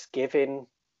Thanksgiving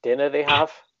dinner they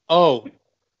have. Oh,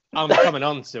 I'm coming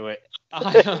on to it.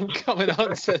 I'm coming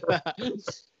on to that.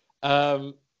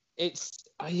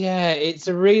 It's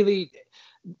a really...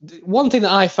 One thing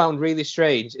that I found really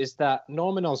strange is that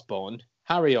Norman Osborn,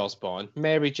 Harry Osborn,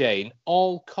 Mary Jane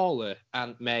all call her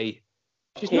Aunt May.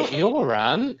 She's not your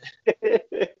aunt.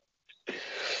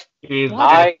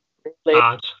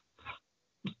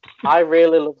 I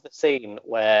really love the scene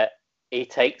where he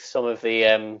takes some of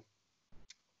the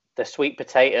sweet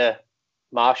potato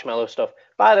marshmallow stuff.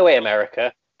 By the way,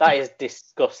 America, that is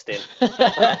disgusting.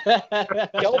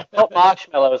 Don't put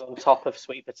marshmallows on top of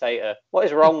sweet potato. What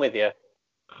is wrong with you?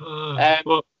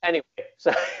 Anyway,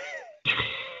 so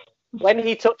when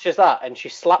he touches that and she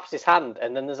slaps his hand,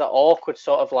 and then there's that awkward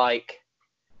sort of like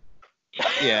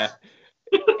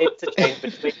interchange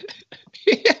between.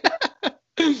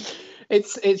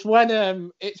 It's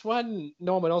when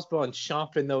Norman Osborn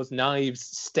sharpening those knives,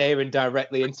 staring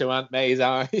directly into Aunt May's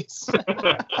eyes.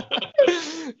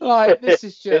 Like, this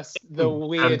is just the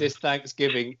weirdest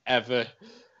Thanksgiving ever.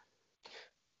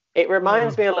 It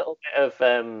reminds me a little bit of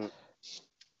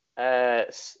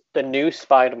the new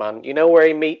Spider-Man. You know where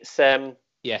he meets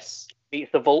meets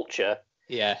the Vulture.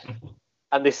 Yeah.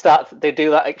 And they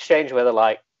do that exchange where they're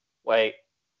like, "Wait,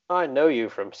 I know you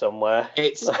from somewhere."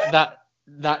 It's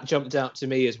that jumped out to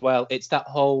me as well. It's that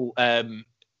whole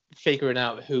figuring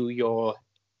out who your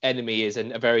enemy is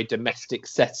in a very domestic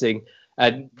setting,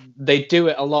 and they do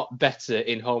it a lot better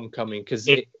in Homecoming because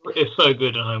it's so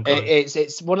good in Homecoming.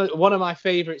 It's one of my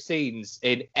favourite scenes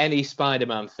in any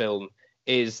Spider-Man film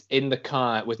is in the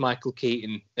car with Michael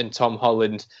Keaton and Tom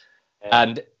Holland,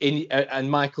 and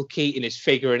Michael Keaton is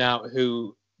figuring out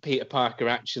who Peter Parker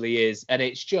actually is, and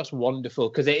it's just wonderful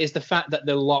because it is the fact that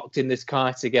they're locked in this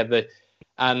car together.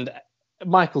 And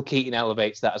Michael Keaton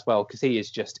elevates that as well because he is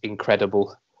just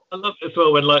incredible. I love it as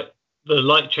well when like the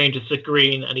light changes to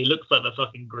green and he looks like the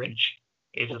fucking Grinch.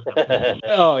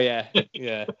 Oh yeah.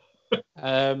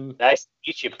 Nice to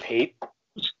meet you, Pete.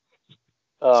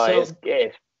 Oh, so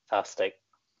it's fantastic.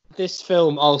 This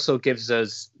film also gives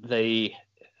us the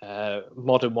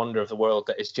modern wonder of the world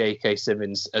that is J.K.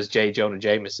 Simmons as J. Jonah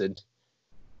Jameson.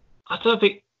 I don't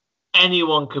think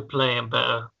anyone could play him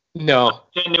better. No. I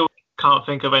genuinely can't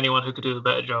think of anyone who could do a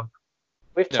better job.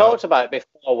 We've talked about it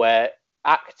before where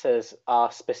actors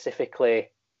are specifically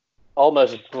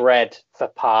almost bred for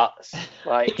parts.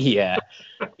 Like, yeah.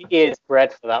 He is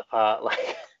bred for that part.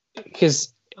 Like,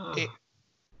 because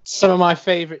some of my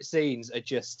favourite scenes are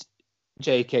just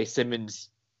J.K. Simmons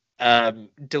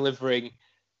delivering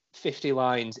 50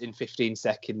 lines in 15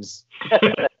 seconds.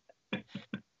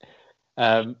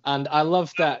 And I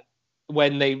love that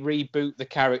when they reboot the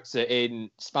character in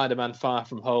Spider-Man Far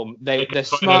From Home, they're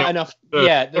smart enough.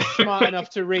 Yeah, they're smart enough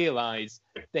to realise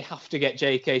they have to get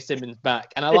J.K. Simmons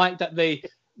back. And I like that they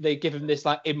give him this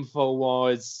like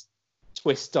InfoWars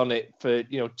twist on it for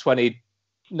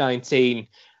 2019.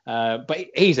 But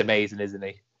he's amazing, isn't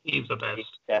he? He's the best. He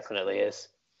definitely is.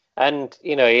 And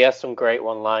he has some great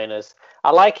one-liners.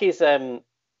 I like his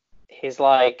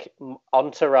like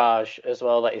entourage as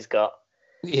well that he's got.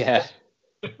 Yeah.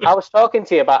 I was talking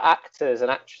to you about actors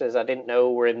and actresses I didn't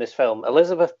know were in this film.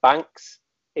 Elizabeth Banks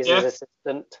is his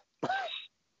assistant.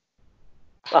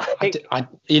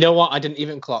 You know what? I didn't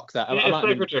even clock that. I might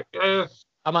have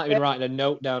been writing a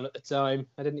note down at the time.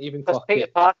 I didn't even clock Peter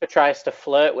it. Parker tries to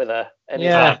flirt with her. And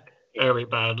he's like, very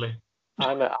badly.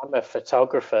 I'm a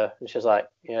photographer. And she's like,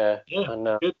 I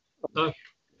know.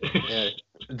 Yeah.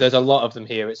 There's a lot of them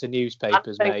here. It's a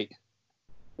newspapers, mate.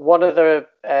 One of the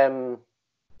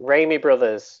Raimi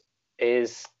brothers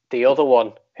is the other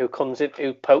one who comes in,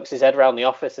 who pokes his head around the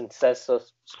office and says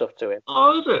stuff to him.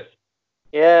 Oh, is it?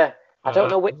 Yeah. I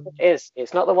don't know which one it is.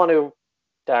 It's not the one who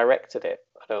directed it,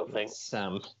 I don't think.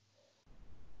 Sam.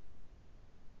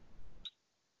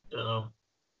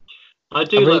 I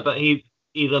do like that he's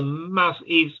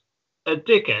a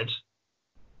dickhead.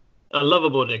 A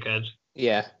lovable dickhead.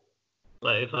 Yeah.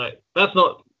 Like, it's like, that's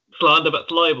not slander, but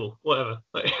it's libel, whatever.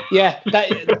 Like, yeah,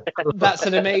 that's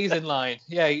an amazing line.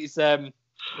 Yeah, he's slander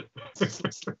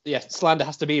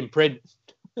has to be in print.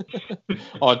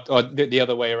 or the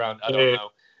other way around. I don't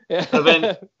know. And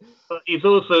then he's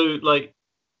also like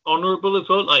honourable as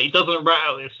well. Like he doesn't rat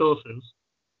out his sources.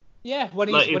 Yeah, when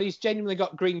he's genuinely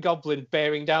got Green Goblin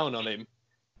bearing down on him.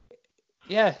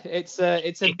 Yeah, it's a.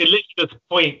 He could literally just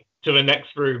point to the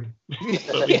next room.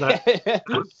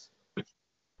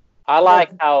 I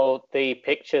like how the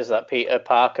pictures that Peter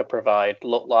Parker provide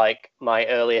look like my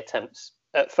early attempts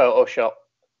at Photoshop.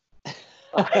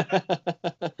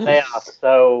 They are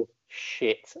so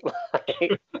shit.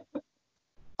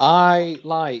 I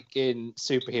like in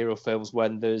superhero films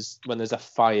when there's a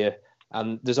fire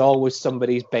and there's always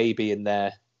somebody's baby in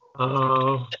there.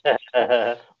 Oh.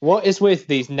 What is with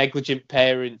these negligent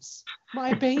parents?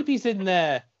 My baby's in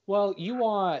there. Well, you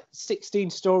are 16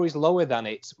 stories lower than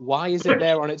it. Why is it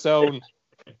there on its own?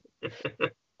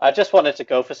 I just wanted to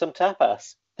go for some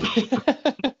tapas.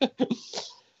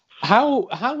 How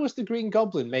was the Green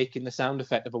Goblin making the sound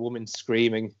effect of a woman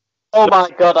screaming? Oh my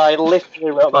god, I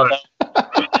literally wrote that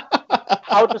down.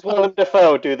 How does Willem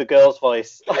Dafoe do the girl's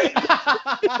voice?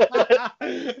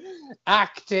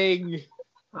 Acting. It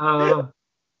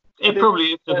probably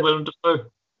is just Willem Dafoe.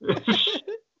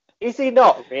 Is he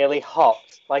not really hot?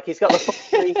 Like he's got the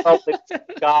full Green Goblin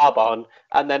garb on,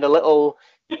 and then a little.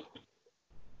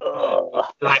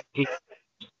 Black.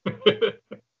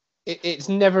 It's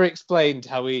never explained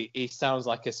how he sounds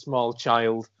like a small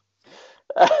child,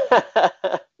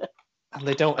 and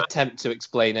they don't attempt to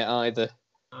explain it either.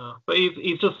 But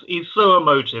he's so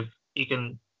emotive. He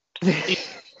can do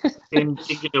anything.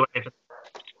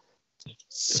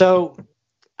 So,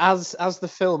 as the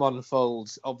film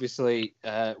unfolds, obviously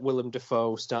Willem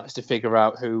Dafoe starts to figure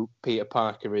out who Peter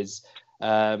Parker is,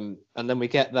 and then we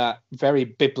get that very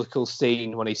biblical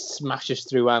scene when he smashes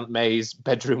through Aunt May's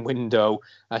bedroom window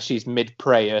as she's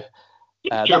mid-prayer.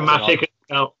 Dramatic.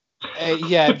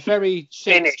 Yeah, very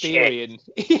Shakespearean.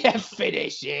 Yeah,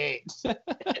 finish it.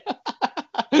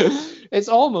 It's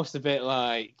almost a bit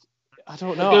like, I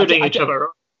don't know. I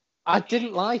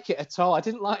didn't like it at all. I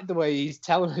didn't like the way he's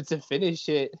telling her to finish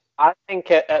it. I think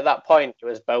at that point it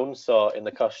was Bonesaw in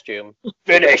the costume.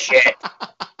 Finish it.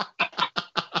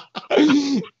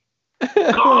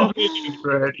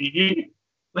 Ready.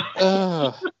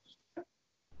 Yeah,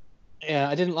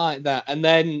 I didn't like that. And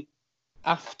then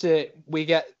after we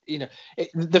get,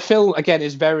 the film again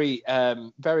is very,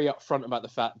 very upfront about the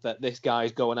fact that this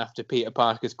guy's going after Peter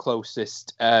Parker's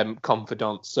closest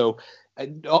confidant. So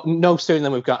no sooner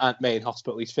than we've got Aunt May in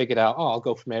hospital, he's figured out, I'll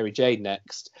go for Mary Jane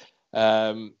next.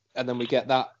 And then we get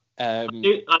that. I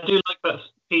do like that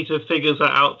Peter figures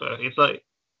that out though. It's like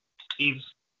he's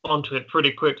onto it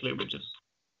pretty quickly, which is.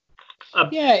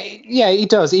 Yeah, he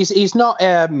does. He's not.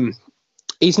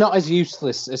 He's not as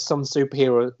useless as some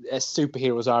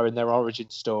superheroes are in their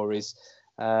origin stories,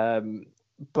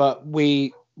 but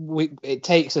it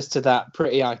takes us to that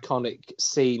pretty iconic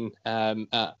scene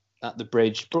at the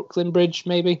bridge, Brooklyn Bridge,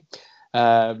 maybe,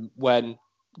 when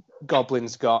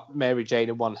Goblin's got Mary Jane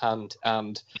in one hand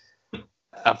and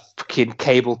a fucking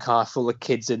cable car full of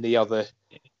kids in the other.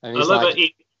 And I love that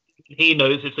he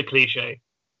knows it's a cliche.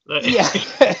 Yeah,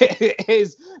 it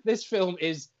is. This film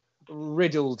is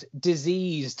riddled,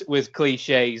 diseased with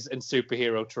cliches and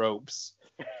superhero tropes.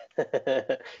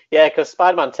 Yeah, because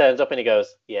Spider-Man turns up and he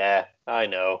goes, "Yeah, I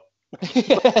know."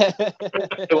 That's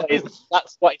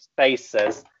what his face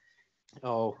says.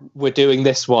 Oh, we're doing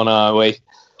this one, are we?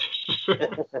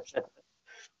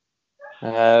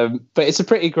 But it's a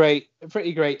pretty great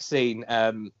scene,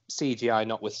 CGI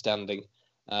notwithstanding.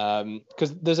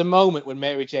 Because there's a moment when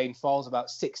Mary Jane falls about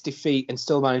 60 feet and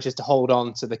still manages to hold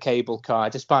on to the cable car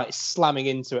despite slamming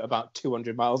into it about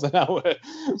 200 miles an hour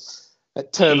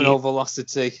at terminal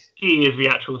velocity. She is the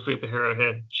actual superhero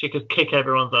here. She could kick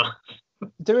everyone's ass.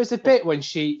 There is a bit when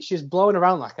she's blowing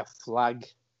around like a flag.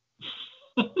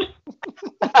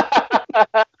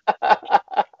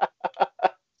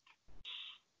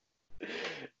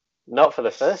 Not for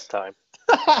the first time.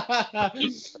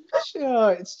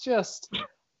 Sure, it's just.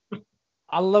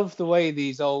 I love the way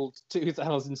these old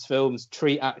 2000s films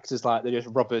treat actors like they're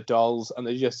just rubber dolls and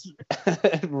they're just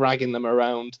ragging them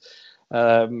around.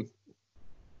 Oh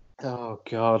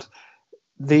God,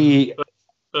 So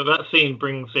that scene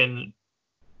brings in,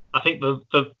 I think,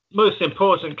 the most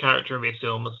important character in these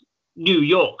films, New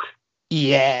York.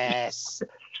 Yes.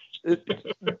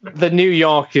 The New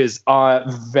Yorkers are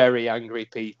very angry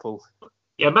people.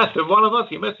 You must have one of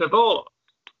us. You must have all.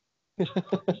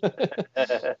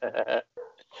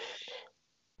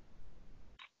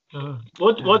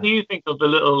 What do you think of the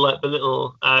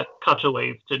little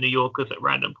cutaways to New Yorkers at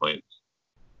random points?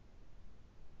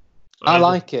 I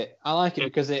like it. I like it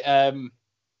because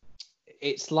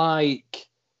it's like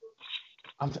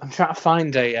I'm trying to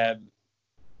find a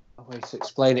way to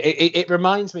explain it. It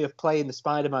reminds me of playing the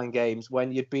Spider-Man games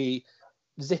when you'd be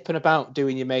zipping about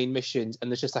doing your main missions,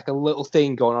 and there's just like a little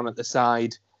thing going on at the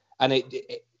side, and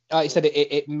it like I said,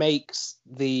 it makes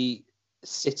the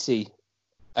city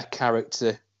a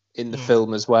character in the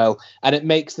film as well, and it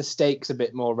makes the stakes a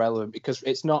bit more relevant because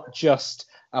it's not just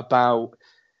about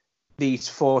these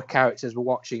four characters we're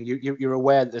watching. You're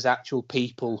aware that there's actual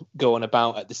people going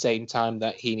about at the same time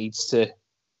that he needs to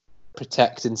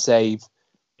protect and save.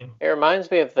 It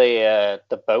reminds me of the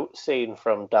boat scene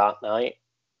from Dark Knight.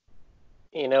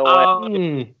 You know, where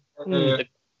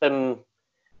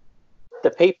the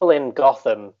people in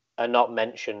Gotham are not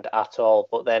mentioned at all,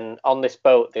 but then on this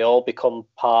boat, they all become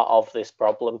part of this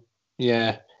problem.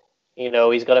 Yeah. You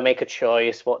know, he's got to make a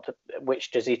choice.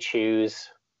 Which does he choose?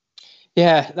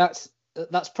 Yeah, that's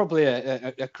probably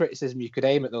a criticism you could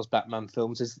aim at those Batman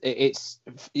films. It's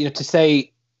to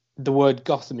say the word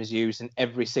Gotham is used in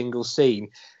every single scene.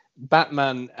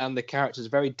 Batman and the characters are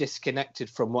very disconnected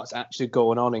from what's actually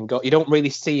going on in Gotham. You don't really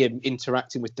see him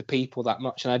interacting with the people that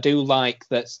much, and I do like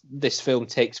that this film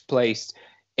takes place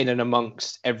in and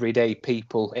amongst everyday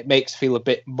people. It makes it feel a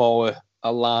bit more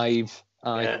alive,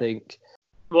 I think.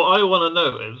 What I want to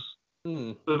know is,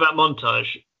 with that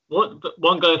montage, what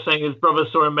one guy saying his brother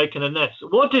saw him making a nest.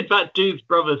 What did that dude's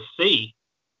brother see?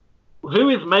 Who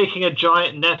is making a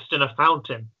giant nest in a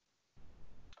fountain?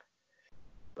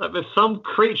 Like there's some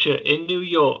creature in New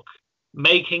York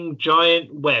making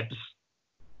giant webs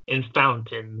in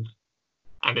fountains,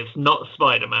 and it's not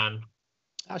Spider-Man.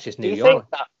 That's just Do New you York.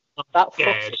 think that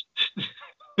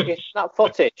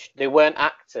footage, they weren't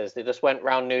actors, they just went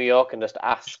round New York and just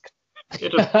asked? I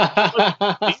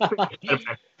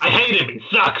hate him, he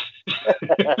sucks.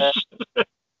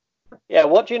 Yeah,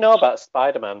 what do you know about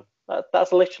Spider-Man?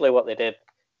 That's literally what they did.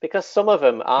 Because some of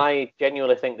them, I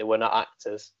genuinely think they were not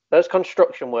actors. Those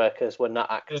construction workers were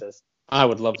not actors. I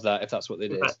would love that if that's what they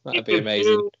did. That'd be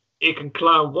amazing. He can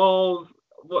climb walls.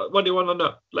 What do you want to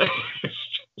know?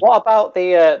 What about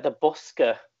the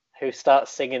busker who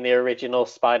starts singing the original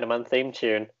Spider-Man theme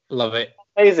tune? Love it.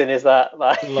 How amazing is that?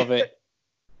 Love it.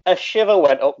 A shiver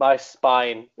went up my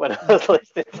spine when I was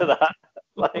listening to that.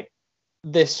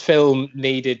 This film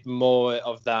needed more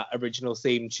of that original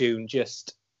theme tune.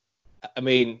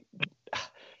 Danny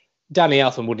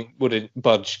Elfman wouldn't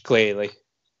budge. Clearly,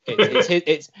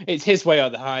 it's his way or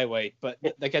the highway. But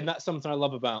again, that's something I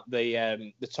love about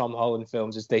the Tom Holland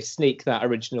films is they sneak that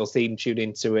original theme tune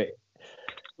into it,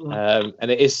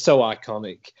 and it is so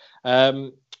iconic.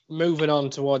 Moving on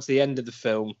towards the end of the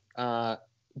film,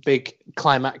 big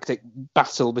climactic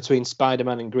battle between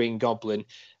Spider-Man and Green Goblin,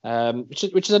 which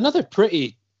is another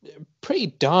pretty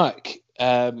dark,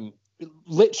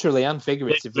 literally and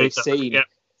figuratively scene.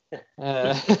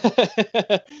 Yeah.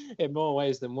 In more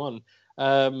ways than one.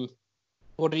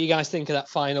 What do you guys think of that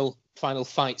final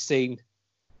fight scene?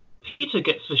 Peter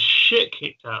gets the shit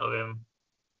kicked out of him,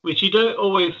 which you don't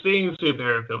always see in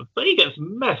superhero films, but he gets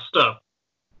messed up.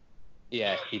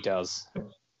 Yeah, he does.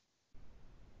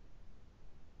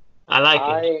 I like it.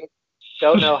 I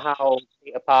don't know how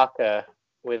Peter Parker,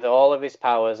 with all of his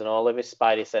powers and all of his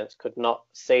spidey sense, could not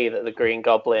see that the Green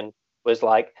Goblin was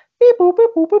like beep boop beep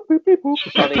boop beep beep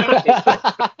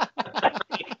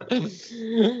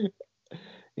boop.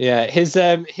 Yeah,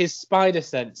 his spider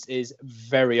sense is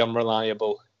very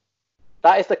unreliable.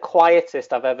 That is the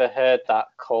quietest I've ever heard that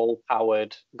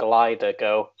coal-powered glider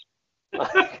go.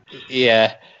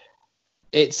 Yeah,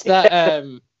 it's that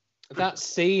that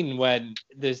scene when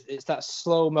it's that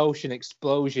slow motion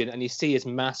explosion and you see his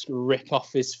mask rip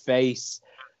off his face,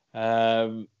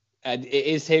 and it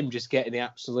is him just getting the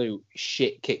absolute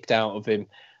shit kicked out of him.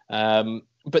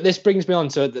 But this brings me on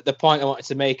to the point I wanted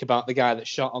to make about the guy that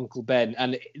shot Uncle Ben.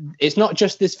 And it's not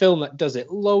just this film that does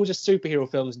it. Loads of superhero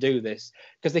films do this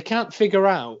because they can't figure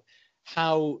out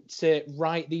how to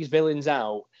write these villains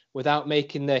out without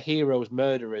making their heroes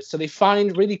murderers. So they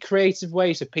find really creative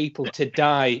ways for people to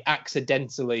die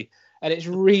accidentally. And it's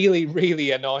really,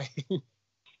 really annoying.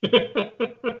 There's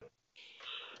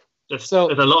a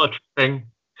lot of tripping.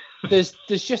 There's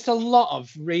just a lot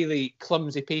of really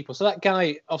clumsy people. So that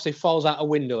guy obviously falls out a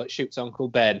window that shoots Uncle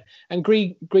Ben, and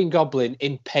Green Goblin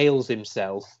impales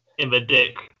himself in the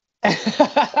dick.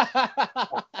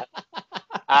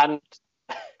 And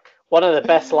one of the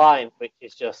best lines, which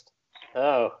is just,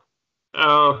 oh.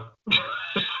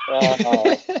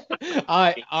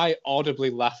 I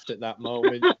audibly laughed at that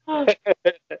moment.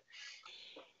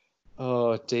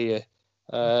 Oh dear.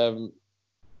 Right.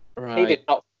 He did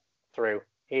not through.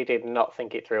 He did not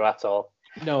think it through at all.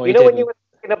 No, you know didn't. When you were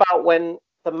thinking about when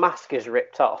the mask is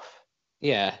ripped off?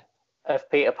 Yeah. of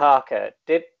Peter Parker,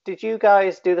 did you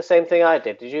guys do the same thing I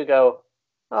did? Did you go,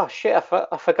 oh shit,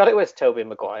 I forgot it was Tobey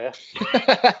Maguire.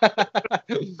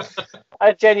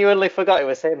 I genuinely forgot it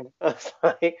was him. I was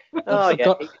like, oh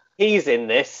yeah, he's in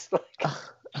this.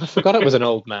 I forgot it was an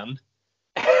old man.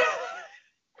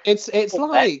 It's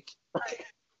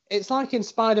like in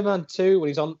Spider-Man 2 when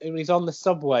he's on the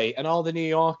subway and all the New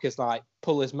Yorkers like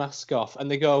pull his mask off and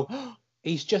they go, oh,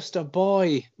 he's just a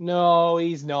boy. No,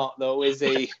 he's not though, is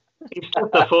he? He's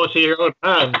just a 40-year-old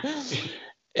man.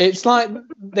 It's like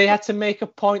they had to make a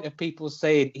point of people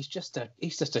saying he's just a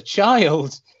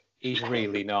child. He's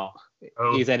really not.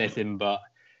 Oh. He's anything but.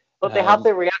 But they had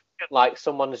the reaction like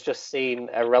someone's just seen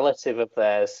a relative of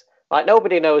theirs. Like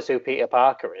nobody knows who Peter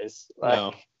Parker is. Like,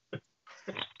 no.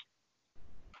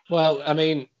 Well, I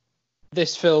mean,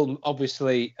 this film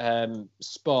obviously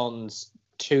spawns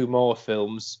two more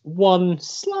films. One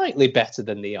slightly better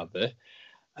than the other.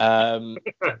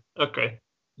 Okay.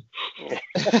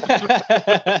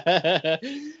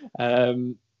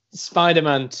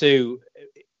 Spider-Man 2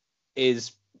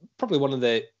 is probably one of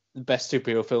the best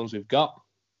superhero films we've got.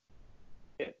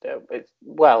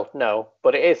 Well, no,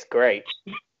 but it is great.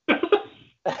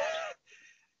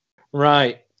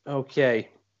 Right. Okay.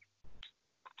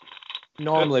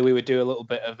 Normally we would do a little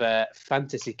bit of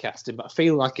fantasy casting, but I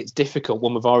feel like it's difficult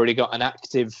when we've already got an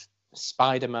active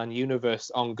Spider-Man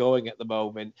universe ongoing at the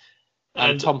moment.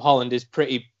 And Tom Holland is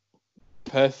pretty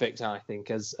perfect, I think,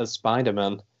 as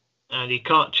Spider-Man. And you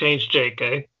can't change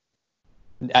JK.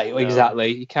 Exactly.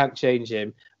 You can't change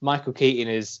him. Michael Keaton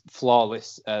is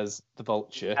flawless as the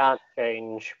Vulture. You can't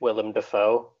change Willem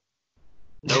Dafoe.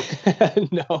 Nope.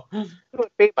 No. It would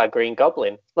be my Green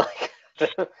Goblin. Like,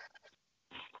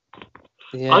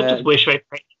 yeah. I just wish they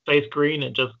painted his face green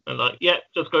and just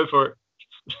go for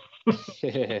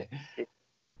it.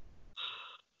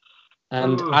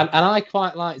 And I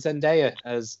quite like Zendaya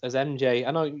as MJ.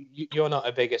 I know you're not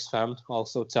a biggest fan,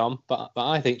 also Tom, but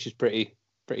I think she's pretty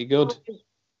good.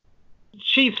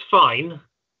 She's fine,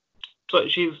 but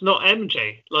she's not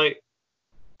MJ. Like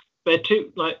they're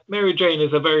two. Like Mary Jane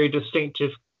is a very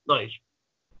distinctive, like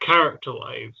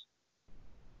character-wise.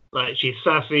 Like she's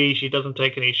sassy. She doesn't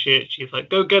take any shit. She's like,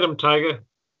 "Go get him, Tiger."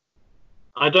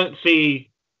 I don't see.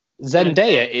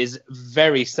 Zendaya is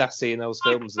very sassy in those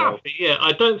films, though. Yeah,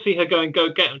 I don't see her going, "Go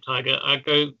get him, Tiger." I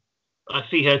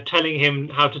see her telling him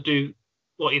how to do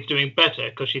what he's doing better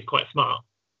because she's quite smart.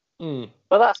 Mm.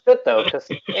 Well, that's good though, because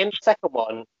in the second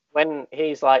one, when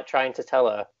he's like trying to tell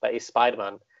her that he's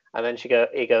Spider-Man, and then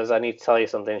he goes, "I need to tell you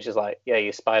something." And she's like, "Yeah,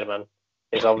 you're Spider-Man.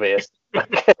 It's obvious."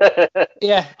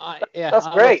 Yeah, that's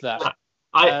great. I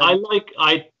love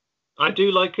that. I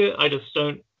do like it. I just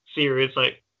don't see her as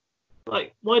like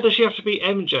why does she have to be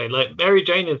MJ? Like Mary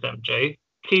Jane is MJ.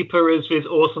 Keep her as this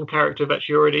awesome character that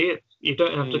she already is. You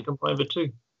don't have to combine the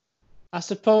two. I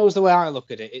suppose the way I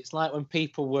look at it, it's like when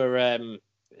people were,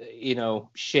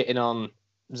 shitting on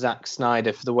Zack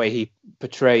Snyder for the way he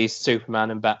portrays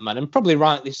Superman and Batman, and probably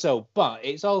rightly so. But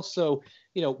it's also,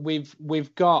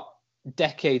 we've got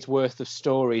decades worth of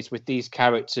stories with these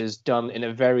characters done in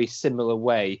a very similar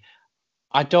way.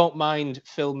 I don't mind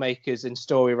filmmakers and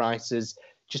story writers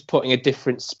just putting a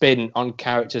different spin on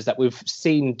characters that we've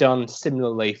seen done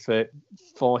similarly for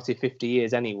 40, 50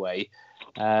 years anyway.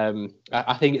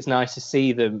 I think it's nice to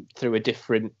see them through a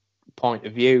different point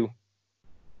of view.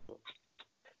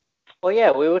 Well,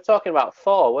 yeah, we were talking about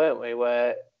Thor, weren't we?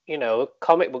 Where,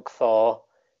 comic book Thor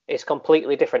is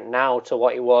completely different now to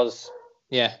what he was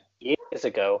years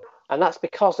ago. And that's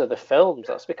because of the films.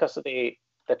 That's because of the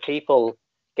people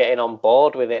getting on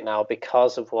board with it now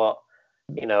because of what,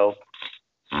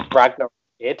 Ragnarok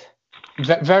did.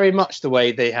 Very much the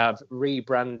way they have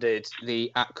rebranded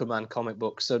the Aquaman comic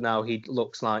book, so now he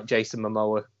looks like Jason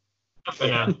Momoa.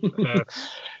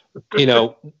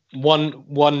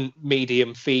 One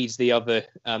medium feeds the other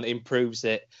and improves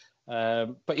it.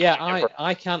 But yeah,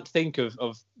 I can't think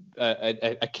of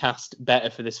a cast better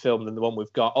for this film than the one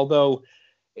we've got. Although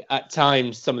at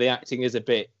times some of the acting is a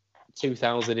bit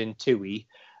 2002-y.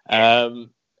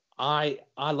 I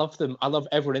love them. I love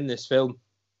everyone in this film.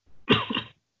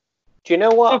 Do you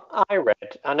know what I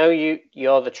read? I know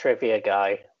you're the trivia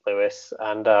guy, Lewis,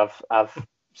 and I've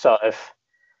sort of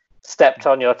stepped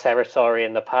on your territory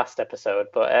in the past episode,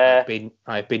 but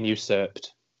I've been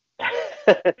usurped.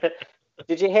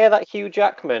 Did you hear that Hugh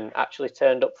Jackman actually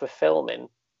turned up for filming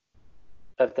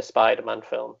of the Spider-Man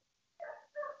film?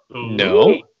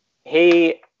 No.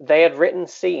 They had written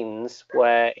scenes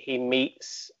where he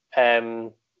meets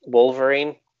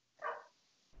Wolverine.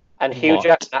 And Hugh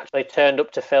Jackman actually turned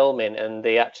up to filming, and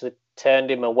they actually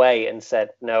turned him away and said,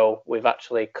 "No, we've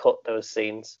actually cut those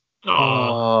scenes."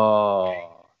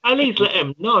 Oh, at least let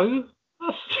him know.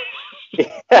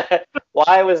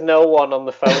 Why was no one on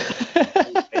the phone?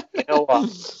 You know what?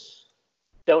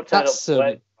 Don't turn up to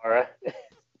work tomorrow.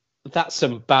 That's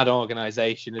some bad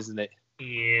organisation, isn't it?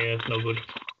 Yeah, it's no good.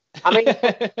 I mean,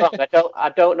 I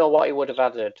don't know what he would have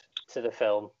added to the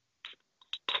film.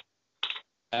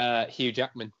 Hugh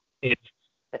Jackman. It's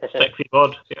sexy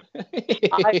bod.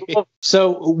 Yeah.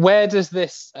 So where does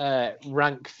this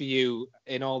rank for you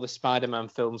in all the Spider-Man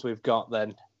films we've got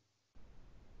then?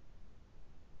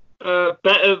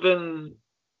 Better than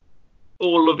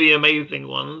all of the amazing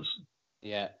ones.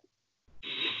 Yeah.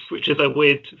 Which is a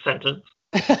weird sentence.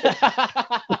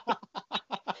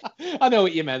 I know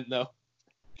what you meant though.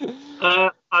 I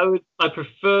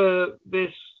prefer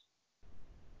this.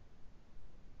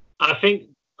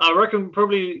 I reckon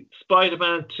probably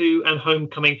Spider-Man 2 and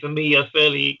Homecoming for me are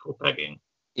fairly equal pegging.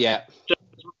 Yeah.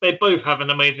 They both have an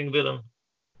amazing villain.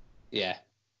 Yeah.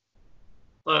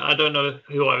 I don't know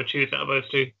who I would choose out of those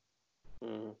two.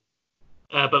 Mm.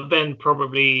 But then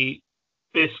probably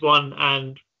this one,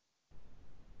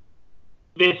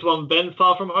 then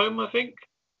Far From Home, I think.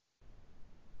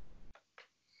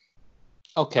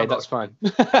 Okay, that's fine.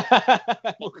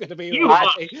 We're going to be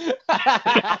right.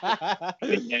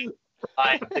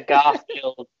 Like the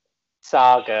Garfield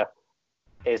saga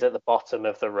is at the bottom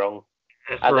of the rung.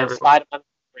 And then Spider-Man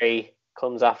 3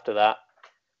 comes after that.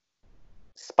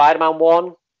 Spider-Man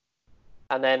 1,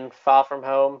 and then Far From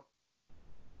Home.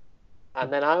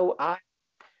 And then I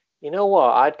you know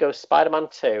what? I'd go Spider-Man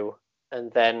 2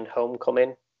 and then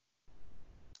Homecoming.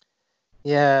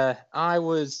 Yeah, I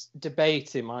was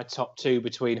debating my top two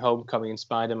between Homecoming and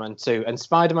Spider-Man 2. And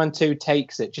Spider-Man 2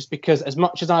 takes it just because as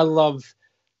much as I love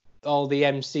all the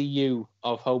MCU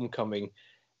of Homecoming,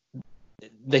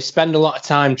 they spend a lot of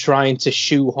time trying to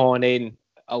shoehorn in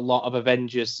a lot of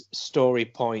Avengers story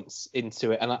points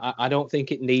into it, and I don't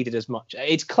think it needed as much.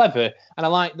 It's clever, and I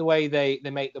like the way they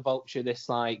make the Vulture this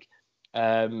like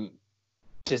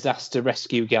disaster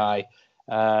rescue guy,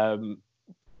 but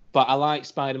I like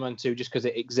Spider-Man 2 just because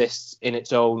it exists in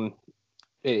its own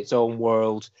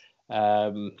world,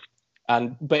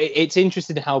 but it's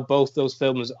interesting how both those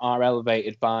films are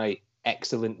elevated by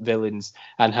excellent villains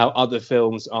and how other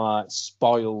films are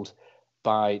spoiled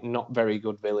by not very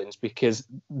good villains, because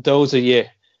those are your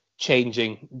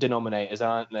changing denominators,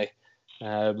 aren't they?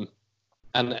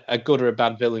 And a good or a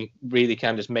bad villain really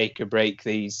can just make or break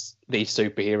these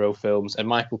superhero films. And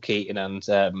Michael Keaton and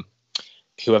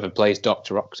whoever plays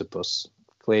Dr. Octopus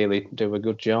clearly do a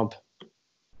good job.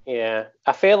 Yeah,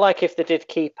 I feel like if they did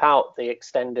keep out the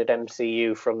extended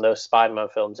MCU from those Spider-Man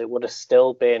films, it would have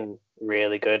still been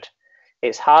really good.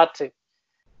 It's hard to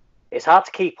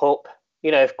keep up. You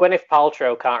know, if Gwyneth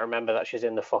Paltrow can't remember that she's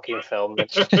in the fucking film, then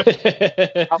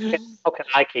how can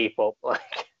I keep up? Like,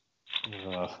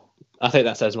 I think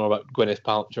that says more about Gwyneth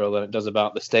Paltrow than it does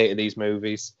about the state of these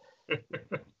movies.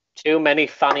 Too many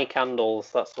fanny candles.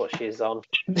 That's what she's on.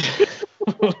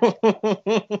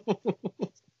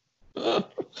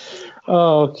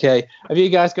 Okay. Have you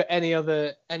guys got any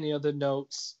other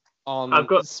notes on? I've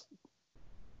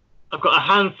got a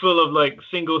handful of like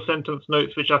single sentence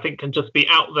notes which I think can just be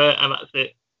out there, and that's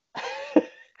it.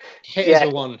 Here's the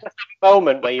one.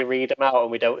 Moment where you read them out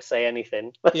and we don't say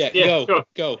anything. Yeah, sure.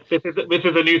 Go. This is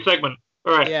a new segment.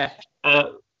 All right. Yeah.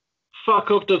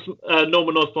 Fuck off does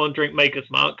Norman Osborn drink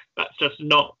Maker's Mark? That's just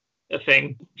not a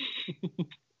thing.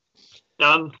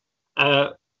 Done.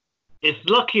 It's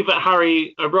lucky that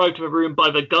Harry arrived in the room by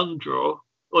the gun drawer,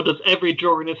 or does every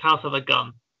drawer in his house have a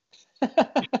gun?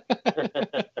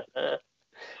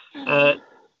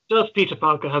 Does Peter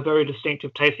Parker have very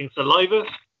distinctive tasting saliva?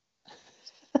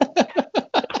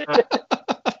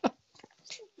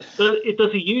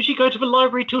 Does he usually go to the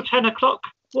library till 10 o'clock?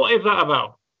 What is that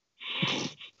about?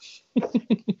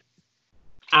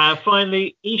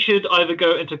 Finally, he should either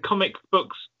go into comic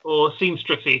books or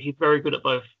seamstressy. He's very good at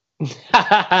both.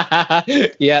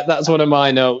 Yeah, that's one of my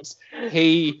notes.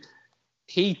 He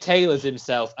tailors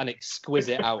himself an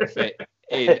exquisite outfit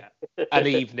in an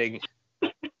evening.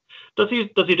 Does he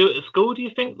do it at school, do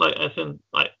you think? Like as in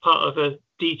like part of a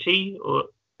DT or?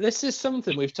 This is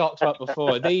something we've talked about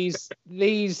before. These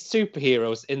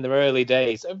superheroes in their early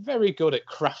days are very good at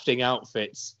crafting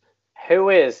outfits. Who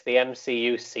is the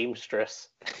MCU seamstress?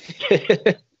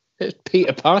 It's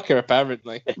Peter Parker,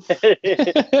 apparently.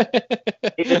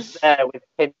 He's just there with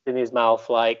hints in his mouth,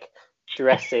 like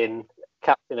dressing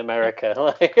Captain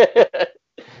America.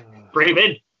 Breathe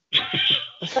in.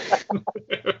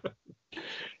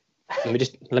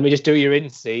 Let me just do your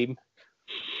inseam.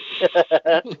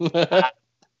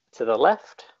 To the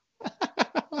left.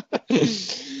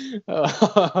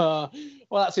 Well,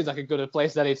 that seems like a good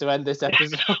place, Eddie, to end this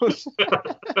episode.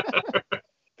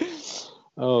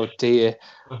 Oh, dear.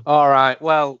 All right.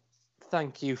 Well,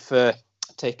 thank you for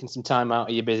taking some time out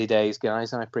of your busy days,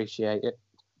 guys. I appreciate it.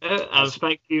 And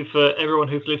thank you for everyone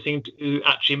who's listening who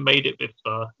actually made it this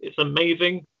far. It's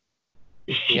amazing.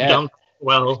 You've done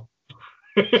well.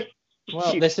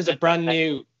 Well, this is a brand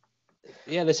new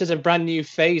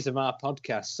phase of our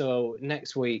podcast. So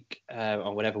next week,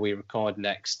 or whenever we record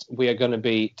next, we are going to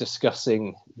be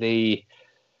discussing the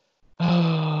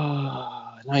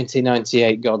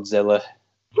 1998 Godzilla.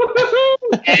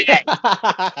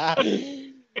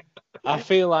 I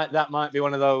feel like that might be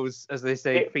one of those, as they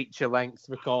say, feature-length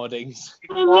recordings.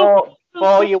 Before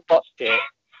you watch it,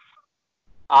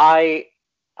 I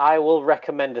will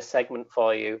recommend a segment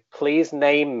for you. Please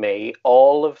name me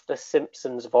all of the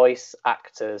Simpsons voice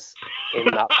actors in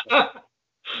that.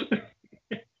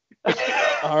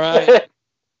 All right.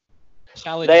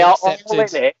 Challenge they are accepted. all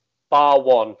in it, bar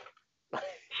one.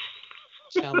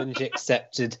 Challenge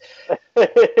accepted.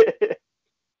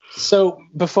 So,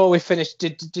 before we finish,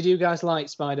 did you guys like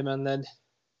Spider-Man then?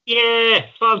 Yeah,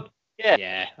 fun.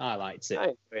 Yeah, I liked it. I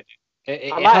enjoyed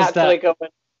It I might has actually that. go and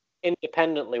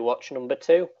independently watch number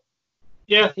 2.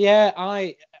 Yeah. Yeah,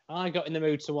 I got in the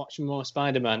mood to watch more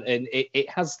Spider-Man, and it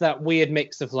has that weird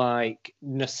mix of like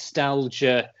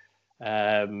nostalgia.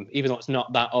 Even though it's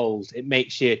not that old, it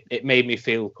made me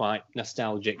feel quite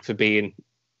nostalgic for being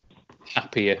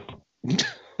happier.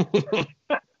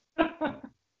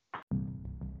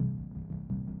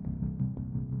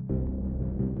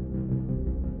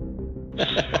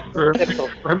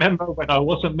 Remember when I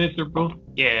wasn't miserable?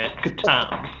 Yeah, good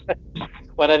times.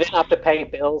 When I didn't have to pay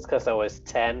bills because I was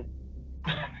 10.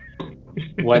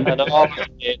 When And all I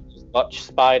did was watch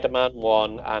Spider-Man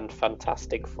 1 and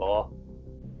Fantastic Four.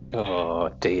 Oh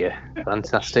dear,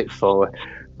 Fantastic Four.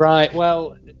 Right,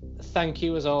 well, thank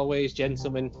you as always,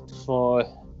 gentlemen, for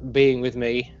being with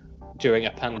me during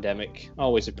a pandemic.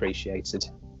 Always appreciated.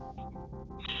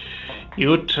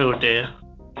 You too, dear.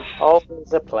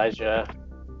 Always a pleasure.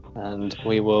 And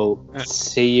we will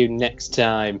see you next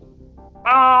time.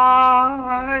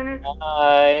 Bye.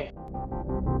 Bye.